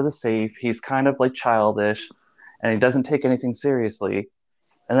just there for the safe. He's kind of like childish, and he doesn't take anything seriously.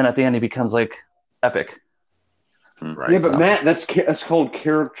 And then at the end, he becomes like epic. Right. Yeah, but Matt, that's called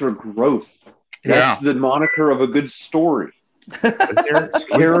character growth. That's the moniker of a good story. Was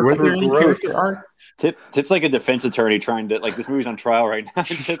there any character arc? Tip's like a defense attorney trying to this movie's on trial right now.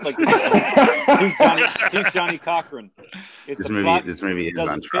 Tip's like he's Johnny Cochran. This movie is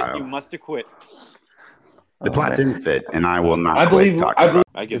on trial. You must acquit. The plot didn't fit, and I will not.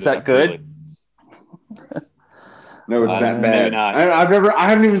 Is that good? No, it's that bad. Not. I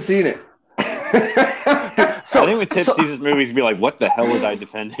haven't even seen it. So I think when Tip sees this movie, he's gonna be like, "What the hell was I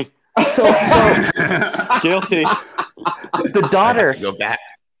defending?" So Guilty. The daughter. Go back.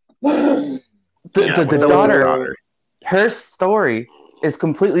 The daughter. Her story is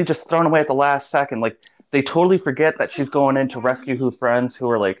completely just thrown away at the last second. Like they totally forget that she's going in to rescue her friends who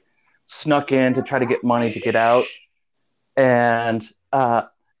are like snuck in to try to get money to get out, and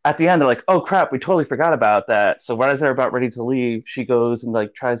at the end they're like, oh crap, we totally forgot about that. So right as they're about ready to leave, she goes and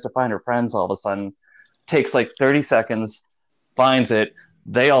like tries to find her friends. All of a sudden takes like 30 seconds, finds it,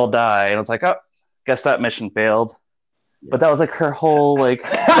 they all die, and it's like, oh, guess that mission failed. But that was like her whole like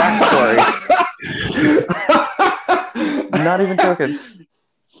backstory. I'm not even joking.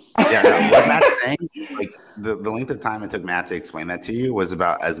 Yeah, no, what Matt's saying, like the length of time it took Matt to explain that to you was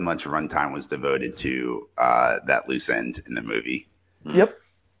about as much runtime was devoted to that loose end in the movie. Yep.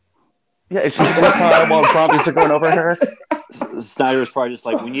 Yeah, she's in the car while zombies are going over her. Snyder was probably just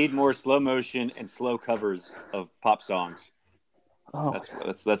like, we need more slow motion and slow covers of pop songs. Oh.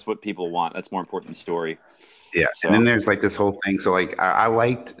 That's what people want. That's more important than story. Yeah, So. and then there's like this whole thing. So like I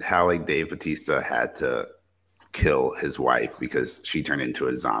liked how like Dave Bautista had to kill his wife because she turned into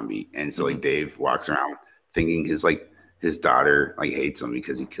a zombie, and so like Dave walks around thinking his daughter like hates him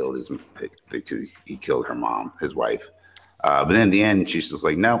because he killed her mom, his wife. But then in the end, she's just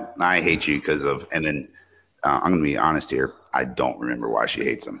like, no, I hate you because of. And then I'm gonna be honest here. I don't remember why she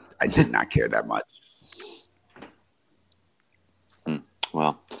hates him. I did not care that much.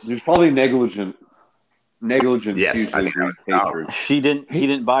 Well, there's probably negligent. Yes, I think hatred. He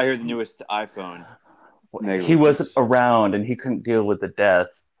didn't buy her the newest iPhone. He wasn't around, and he couldn't deal with the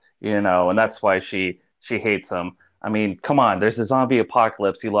death, and that's why she hates him. I mean, come on, there's a zombie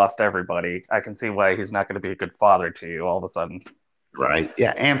apocalypse. He lost everybody. I can see why he's not going to be a good father to you all of a sudden. Right.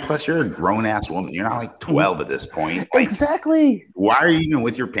 Yeah. And plus, you're a grown ass woman. You're not like 12 at this point. Like, exactly. Why are you even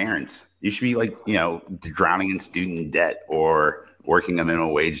with your parents? You should be like, drowning in student debt or working a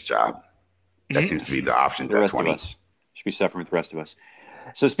minimum wage job. That seems to be the options the at rest 20. Of us should be suffering with the rest of us.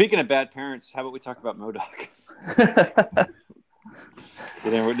 So speaking of bad parents, how about we talk about MODOK?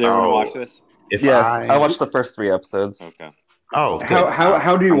 Did everyone watch this? Yes, I watched the first 3 episodes. Okay. Oh,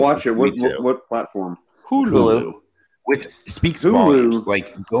 how do you watch it? What platform? Hulu. Which speaks volumes.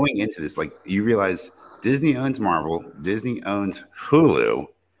 Like going into this, like you realize Disney owns Marvel, Disney owns Hulu.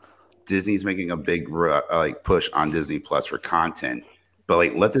 Disney's making a big push on Disney Plus for content. But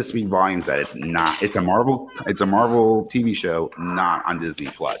like, let this speak volumes that it's a Marvel TV show, not on Disney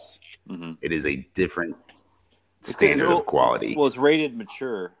Plus. Mm-hmm. It is a different standard of quality. Well, it's rated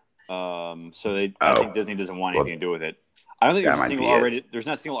mature, so I think Disney doesn't want anything to do with it. I don't think there's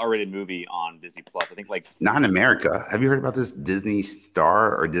not a single R-rated movie on Disney Plus. I think not in America. Have you heard about this Disney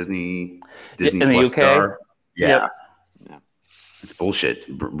Star or Disney in Plus the UK? Star? Yeah. Yep. Yeah. It's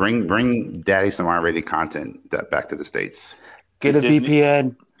bullshit. Bring daddy some R-rated content back to the States. Get a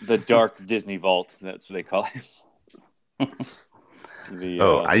VPN. The dark Disney vault. That's what they call it.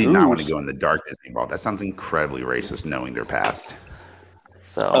 I did not want to go in the dark Disney vault. That sounds incredibly racist, knowing their past.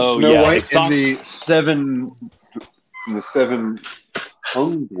 So, Snow White and the seven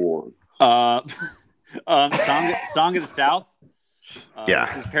tongue dwarves. Song of the South.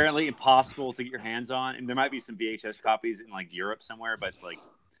 Which is apparently impossible to get your hands on, and there might be some VHS copies in like Europe somewhere, but like.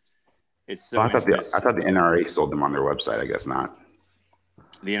 It's so I thought the NRA sold them on their website. I guess not.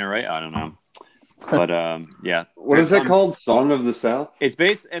 The NRA? I don't know. But yeah. What is that called? Song of the South? It's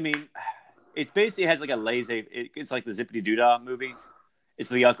basically has like a laissez. It's like the Zippity Doodah movie. It's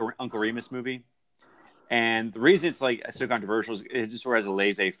the Uncle Remus movie. And the reason it's like so controversial is it just sort of has a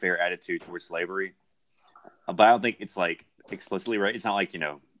laissez-faire attitude towards slavery. But I don't think it's like explicitly right. It's not like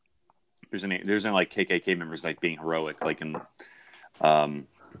there's no like KKK members like being heroic like in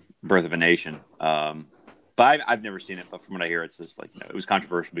Birth of a Nation. But I've never seen it, but from what I hear, it's just like it was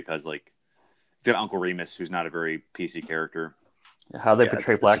controversial because like it's got Uncle Remus, who's not a very PC character. How they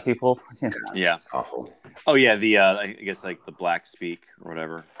portray black people. Yeah. Awful. Oh yeah, the I guess like the black speak or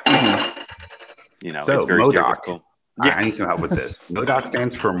whatever. So it's very MODOK. Yeah. I need some help with this. MODOK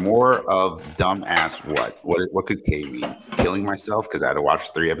stands for more of dumbass what could K mean? Killing myself because I had to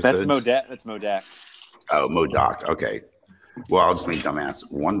watch 3 episodes? That's MODOK. Oh, MODOK. Okay. Well, I'll just make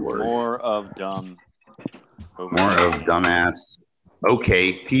dumbass one word. More of dumb. More of dumbass.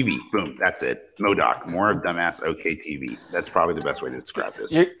 Okay, TV. Boom. That's it. MODOK. More of dumbass. Okay, TV. That's probably the best way to describe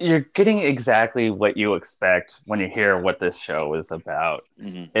this. You're getting exactly what you expect when you hear what this show is about.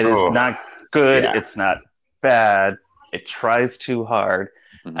 Mm-hmm. It is not good. Yeah. It's not bad. It tries too hard.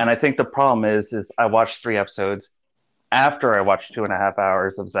 Mm-hmm. And I think the problem is I watched 3 episodes after I watched 2.5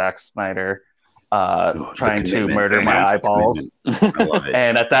 hours of Zack Snyder trying to murder my eyeballs. I love it.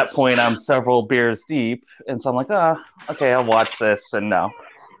 And at that point, I'm several beers deep. And so I'm like, okay, I'll watch this. And no,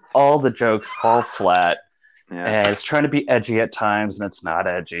 all the jokes fall flat. Yeah. And it's trying to be edgy at times, and it's not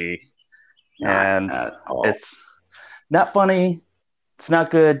edgy. And it's not funny. It's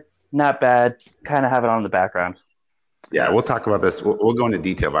not good, not bad. Kind of have it on in the background. Yeah, we'll talk about this. We'll go into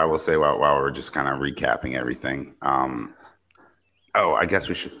detail, but I will say while we're just kind of recapping everything. I guess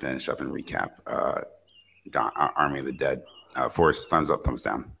we should finish up and recap Army of the Dead. Forrest, thumbs up, thumbs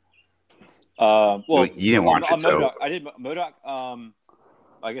down. Well, you didn't watch it, so MODOK. I did MODOK.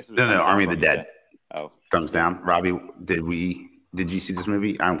 I guess it was no, Army of the Dead. Oh, thumbs down. Robbie, did we Did you see this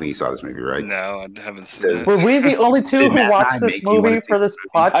movie? I don't think you saw this movie, right? No, I haven't seen it. Were we the only two who watched this movie for this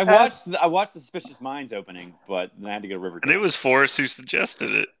podcast? I watched the Suspicious Minds opening, but then I had to go to Riverdale. And it was Forrest who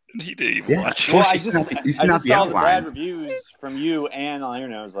suggested it. He didn't even watch it. Well, I just saw the bad reviews from you and on the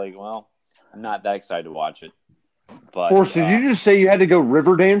internet. I was like, well, I'm not that excited to watch it. But Forrest, did you just say you had to go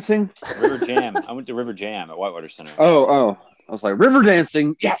river dancing? River Jam. I went to River Jam at Whitewater Center. Oh. I was like, river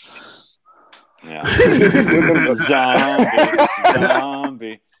dancing, yes! Yeah.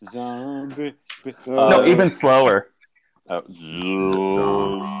 zombie. No, even slower. Yeah,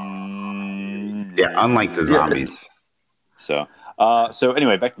 unlike the zombies. So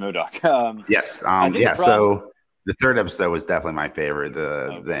anyway, back to MODOK. Yes. So the third episode was definitely my favorite.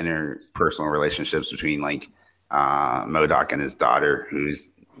 The interpersonal relationships between like MODOK and his daughter,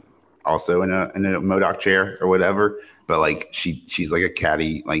 who's also in a MODOK chair or whatever. But like she's like a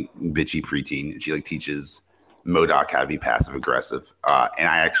catty, like bitchy preteen, and she like teaches MODOK how to be passive aggressive. And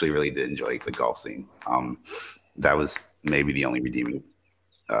I actually really did enjoy the golf scene. That was maybe the only redeeming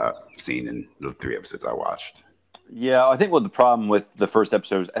scene in the 3 episodes I watched. Yeah, I think the problem with the first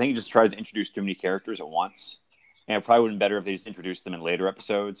episode is I think it just tries to introduce too many characters at once. And it probably would have been better if they just introduced them in later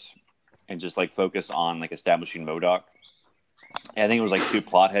episodes and just like focus on like establishing MODOK. And I think it was like too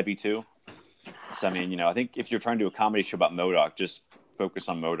plot heavy too. So, I mean, I think if you're trying to do a comedy show about MODOK, just focus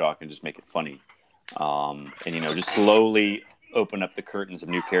on MODOK and just make it funny. And, just slowly open up the curtains of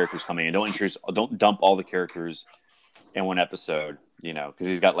new characters coming in. Don't dump all the characters in one episode, because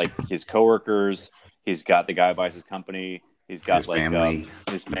he's got like his coworkers, he's got the guy who buys his company, he's got his family.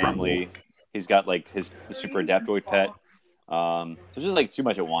 He's got like the super adaptoid pet. So it's just like too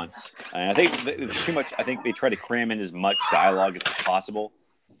much at once. And I think it's too much. I think they try to cram in as much dialogue as possible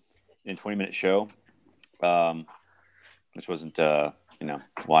in a 20-minute show, which wasn't,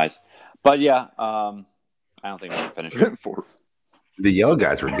 wise. But yeah, I don't think I'm going to finish it. The yellow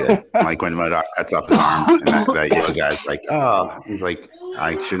guys were good. Like when MODOK cuts off his arm, and that yellow guy's like, oh, he's like,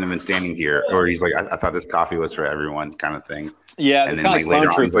 I shouldn't have been standing here. Or he's like, I thought this coffee was for everyone kind of thing. Yeah. And then like later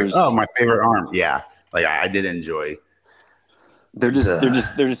on, he's like, oh, my favorite arm. Yeah. Like I did enjoy. They're just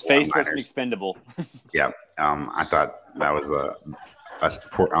faceless and expendable. Yeah. I thought that was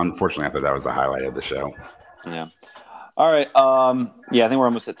unfortunately, I thought that was the highlight of the show. Yeah. All right. Yeah, I think we're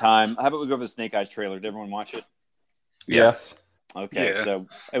almost at time. How about we go over the Snake Eyes trailer? Did everyone watch it? Yes. Yeah. Okay. Yeah. So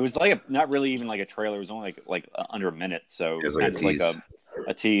it was like not really even like a trailer. It was only like under a minute. So it was like a tease. Like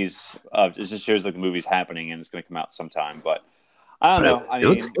a tease. It just shows like the movie's happening and it's going to come out sometime. But I don't know. It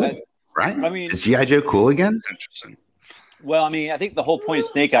looks good, right? I mean, is G.I. Joe cool again? That's interesting. Well, I mean, I think the whole point of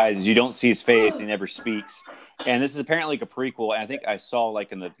Snake Eyes is you don't see his face. He never speaks. And this is apparently like a prequel. And I think I saw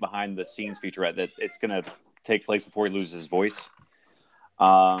like in the behind the scenes featurette that it's going to take place before he loses his voice.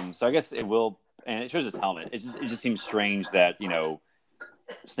 So I guess it will. And it shows his helmet. It just seems strange that,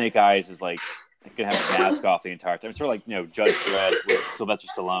 Snake Eyes is like going to have his mask off the entire time. It's sort of like, Judge Dredd with Sylvester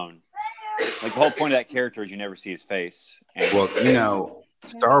Stallone. Like the whole point of that character is you never see his face. And, well,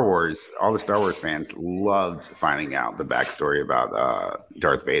 Star Wars, all the Star Wars fans loved finding out the backstory about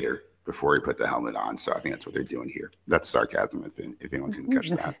Darth Vader before he put the helmet on. So I think that's what they're doing here. That's sarcasm if anyone can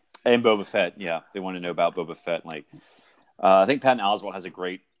catch that. And Boba Fett, yeah. They want to know about Boba Fett. Like, I think Patton Oswalt has a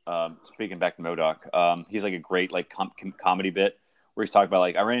great, speaking back to MODOK, he's like a great like comedy bit where he's talking about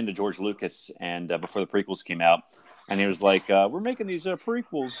like, I ran into George Lucas and before the prequels came out. And he was like, we're making these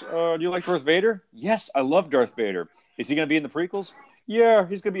prequels. Do you like Darth Vader? Yes, I love Darth Vader. Is he going to be in the prequels? Yeah,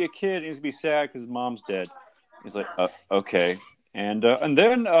 he's going to be a kid. And he's going to be sad because his mom's dead. He's like, okay. And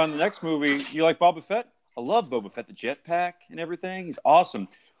then on the next movie, you like Boba Fett? I love Boba Fett, the jetpack and everything. He's awesome.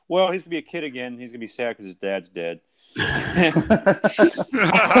 Well, he's going to be a kid again. He's going to be sad because his dad's dead. And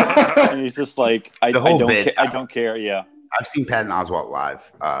he's just like, I don't care. Yeah. I've seen Patton Oswalt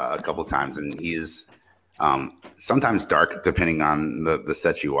live a couple of times, and he is sometimes dark depending on the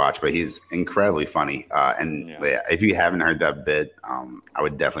set you watch, but he's incredibly funny. If you haven't heard that bit, I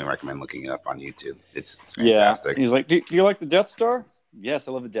would definitely recommend looking it up on YouTube. It's fantastic. Yeah. He's like, do you like the Death Star? Yes,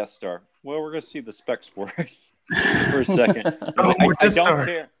 I love the Death Star. Well, we're going to see the specs for it for a second.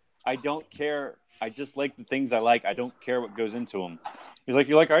 I don't care. I just like the things I like. I don't care what goes into them. He's like,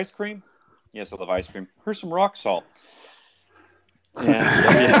 you like ice cream? Yes, I love ice cream. Here's some rock salt.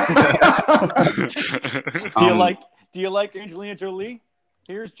 Yeah. Do you like Angelina Jolie?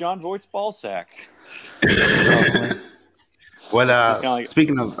 Here's John Voight's ball sack.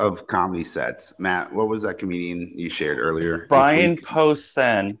 Speaking of comedy sets, Matt, what was that comedian you shared earlier? Brian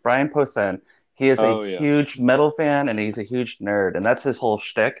Posehn. He is a huge metal fan and he's a huge nerd, and that's his whole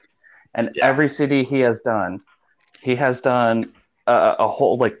shtick. And every CD he has done a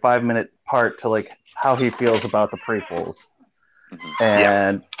whole like 5-minute part to like how he feels about the prequels.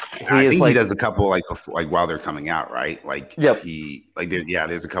 And I think like, he does a couple like before, like while they're coming out, right? Like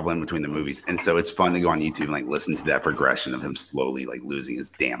there's a couple in between the movies, and so it's fun to go on YouTube and like listen to that progression of him slowly like losing his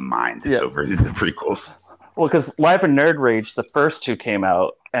damn mind over the prequels. Well, because Live and Nerd Rage, the first two came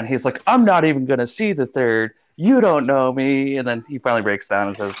out, and he's like, "I'm not even gonna see the third. You don't know me." And then he finally breaks down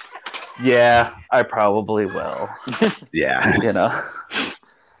and says, "Yeah, I probably will." Yeah,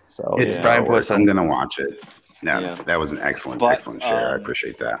 So it's Star Wars. I'm gonna watch it. No, that was an excellent share. I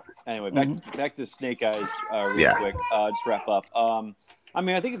appreciate that. Anyway, back to Snake Eyes real quick. Just wrap up. I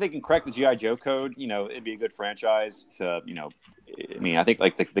mean, I think if they can crack the G.I. Joe code, it'd be a good franchise to, I mean, I think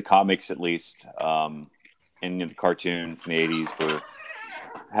like the comics at least, and the cartoon from the 80s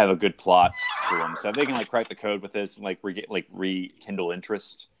have a good plot to them. So if they can like crack the code with this and like rekindle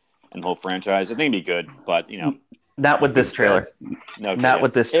interest in the whole franchise, I think it'd be good. But not with this trailer.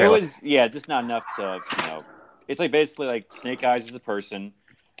 With this trailer. It was just not enough to It's like basically like Snake Eyes is a person,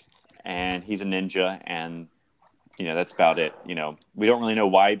 and he's a ninja, and that's about it. We don't really know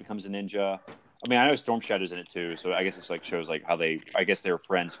why he becomes a ninja. I mean, I know Storm Shadow's in it too, so I guess it's like shows like how they were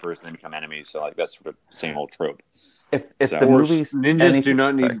friends first and then become enemies. So like that's sort of the same old trope. If the movies, ninjas do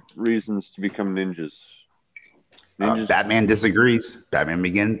not need reasons to become ninjas. Batman disagrees. Batman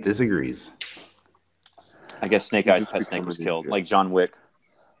Begins disagrees. I guess Snake Eyes' pet snake was killed, like John Wick.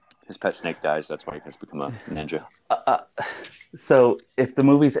 His pet snake dies. That's why he has become a ninja. So if the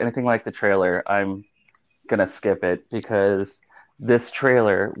movie's anything like the trailer, I'm gonna skip it because this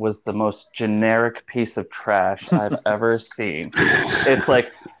trailer was the most generic piece of trash I've ever seen. It's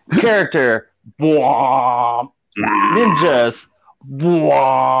like character, blah, ninjas,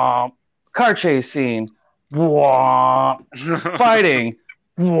 blah, car chase scene, blah, fighting,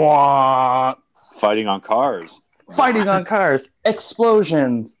 blah, fighting on cars,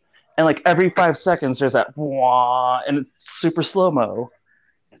 explosions. And like every 5 seconds, there's that wah, and it's super slow mo.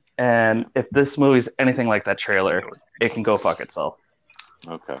 And if this movie's anything like that trailer, it can go fuck itself.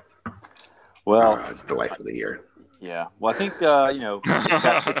 Okay. Well, it's the life of the year. Yeah. Well, I think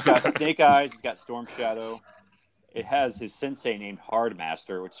it's got Snake Eyes, it's got Storm Shadow. It has his sensei named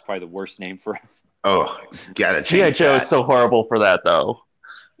Hardmaster, which is probably the worst name for him. Oh, gotta change G.I. Joe is so horrible for that, though.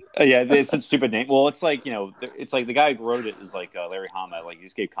 Yeah, it's some stupid name. Well, it's like it's like the guy who wrote it is like Larry Hama. Like he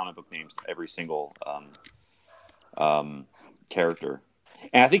just gave comic book names to every single character,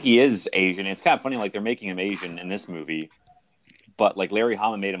 and I think he is Asian. It's kind of funny, like they're making him Asian in this movie, but like Larry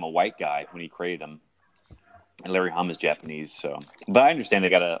Hama made him a white guy when he created him, and Larry Hama's Japanese. So, but I understand they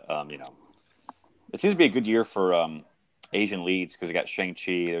got a it seems to be a good year for Asian leads because they got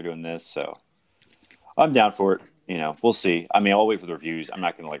Shang-Chi. They're doing this, so I'm down for it. We'll see. I mean, I'll wait for the reviews. I'm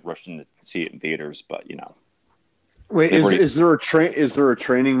not going to like rush in to see it in theaters, but Wait, is there a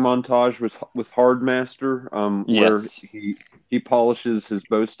training montage with Hardmaster? Yes. Where he polishes his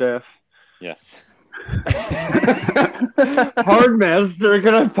bow staff. Yes. Hardmaster,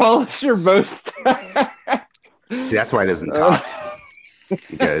 can I polish your bow staff? See, that's why he doesn't talk.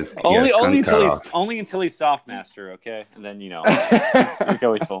 Because only until he's Softmaster, okay, and then we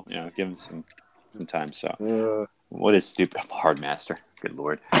go wait till give him some time. So, what is stupid Hardmaster? Good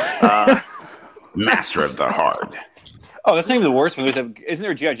lord, Master of the Hard. Oh, that's not even the worst one. Isn't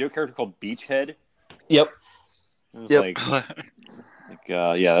there a G.I. Joe character called Beachhead? Yep. That's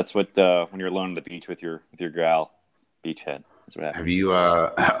what when you're alone on the beach with your gal, Beachhead. That's what happens. Have you?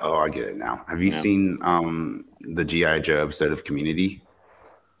 I get it now. Have you seen the G.I. Joe episode of Community?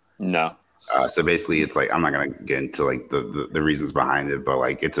 No. So basically, it's like I'm not gonna get into like the reasons behind it, but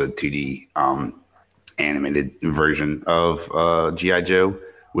like it's a 2D animated version of G.I. Joe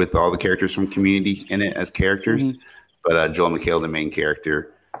with all the characters from Community in it as characters. Mm-hmm. But Joel McHale, the main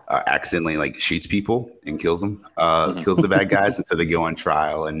character, accidentally like shoots people and kills them, kills the bad guys, and so they go on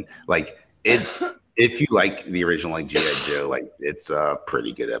trial. And like it, if you like the original like G.I. Joe, like it's a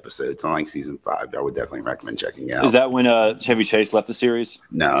pretty good episode. It's on like season 5. I would definitely recommend checking it out. Is that when Chevy Chase left the series?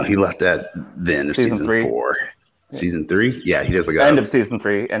 No, he left that then season 4. Yeah. Season 3? Yeah, he does like end of season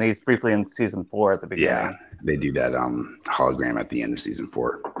 3, and he's briefly in season 4 at the beginning. Yeah, they do that hologram at the end of season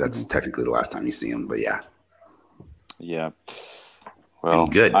 4. That's technically the last time you see him, but yeah. Yeah. Well,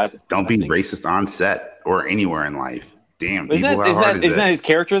 and good. Don't be racist on set or anywhere in life. Damn. Isn't that his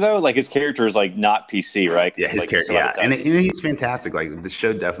character though? Like his character is like not PC, right? Yeah, his character. Yeah, and he's fantastic. Like the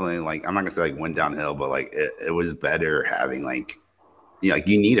show definitely like I'm not gonna say like went downhill, but like it was better having like you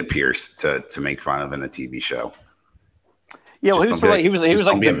need a Pierce to make fun of in a TV show. Yeah, well, he was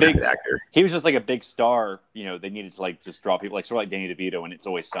like the big actor. He was just like a big star. They needed to like just draw people, like sort of like Danny DeVito and It's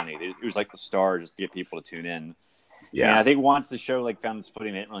Always Sunny. It was like the star just to get people to tune in. Yeah. And I think once the show like found its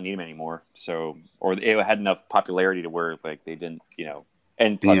footing, they didn't really need him anymore. So, or it had enough popularity to where like they didn't,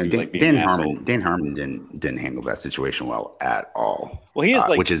 and plus he was, like, being Dan an asshole. Harmon didn't handle that situation well at all. Well, he is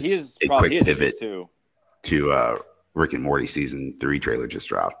like, which is he is a probably quick his pivot too. to Rick and Morty season 3 trailer just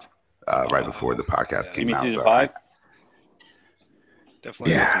dropped right before the podcast came You mean out. season 5?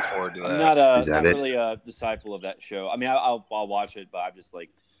 Definitely looking forward to that. I'm not really a disciple of that show. I mean, I'll watch it, but I'm just like.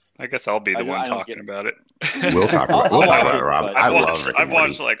 I guess I'll be the one talking about it. We'll talk about it, Rob. I've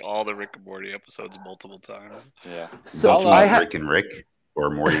watched like all the Rick and Morty episodes multiple times. Yeah. So don't you like Rick and Rick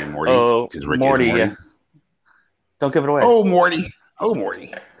or Morty and Morty? Oh, Rick Morty. Is Morty. Yeah. Don't give it away. Oh, Morty.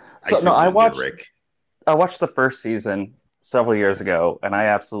 So I watched the first season several years ago, and I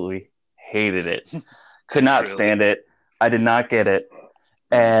absolutely hated it. Could not stand it. I did not get it.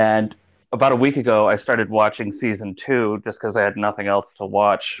 And about a week ago, I started watching season 2 just because I had nothing else to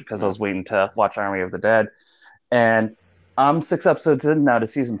watch because I was waiting to watch Army of the Dead. And I'm 6 episodes in now to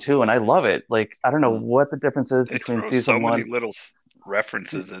season 2, and I love it. Like, I don't know what the difference is between season 1. So many little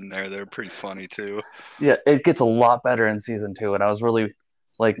references in there. They're pretty funny, too. Yeah, it gets a lot better in season 2, and I was really,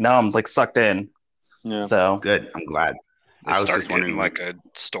 like, now I'm, like, sucked in. Yeah. So good. I'm glad. I was just wondering, like, a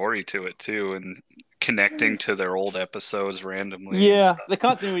story to it, too, and connecting to their old episodes randomly. Yeah, the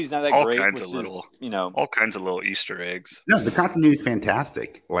continuity's not that all great. Kinds of little, all kinds of little Easter eggs. No, the continuity is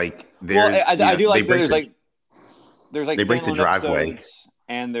fantastic. Like, I do like there's like they break the driveway,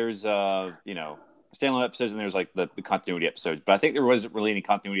 and there's standalone episodes, and there's like the continuity episodes. But I think there wasn't really any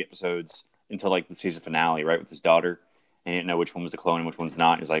continuity episodes until like the season finale, right, with his daughter, and he didn't know which one was the clone and which one's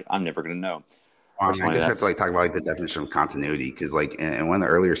not. He's like, I'm never gonna know. Well, I guess we have to like talk about like the definition of continuity because like in one of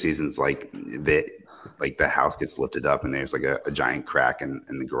the earlier seasons, like the house gets lifted up and there's like a giant crack in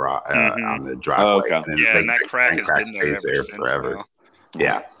the garage on the driveway. Oh, okay. And that crack has been there forever. Now.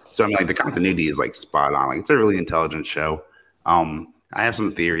 Yeah. So I mean, like the continuity is like spot on. Like it's a really intelligent show. I have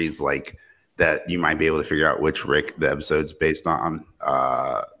some theories like that you might be able to figure out which Rick the episode's based on,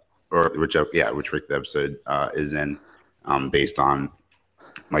 or which Rick the episode is in, based on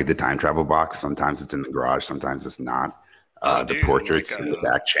like the time travel box. Sometimes it's in the garage, sometimes it's not. The portraits in the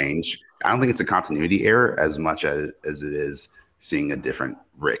back change. I don't think it's a continuity error as much as it is seeing a different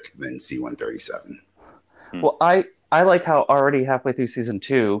Rick than C-137. Well, I like how already halfway through season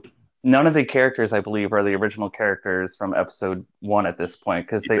 2, none of the characters, I believe, are the original characters from episode 1 at this point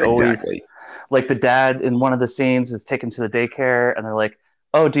because they always, like the dad in one of the scenes is taken to the daycare and they're like,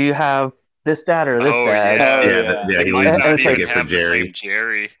 oh, do you have this dad or this dad? Yeah, he leaves a ticket for Jerry.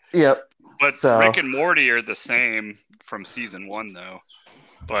 Yep. But Rick and Morty are the same from season 1, though.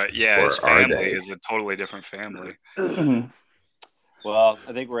 But yeah, his family is a totally different family. Well,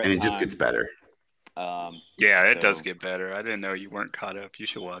 I think we're at and it time. Just gets better. It does get better. I didn't know you weren't caught up. You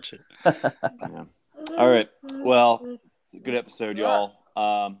should watch it. Yeah. All right. Well, it's a good episode, y'all.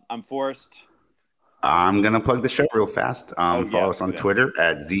 I'm Forrest. I'm going to plug the show real fast. Follow us on Twitter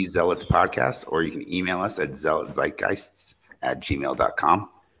at Zealots Podcast, or you can email us at zealotzeitgeists@gmail.com.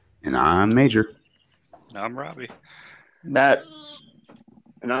 And I'm Major. And I'm Robbie. Matt.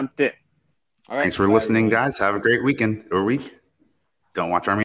 And I'm Dick. All right. Thanks for listening, guys. Have a great weekend or week. Don't watch Army.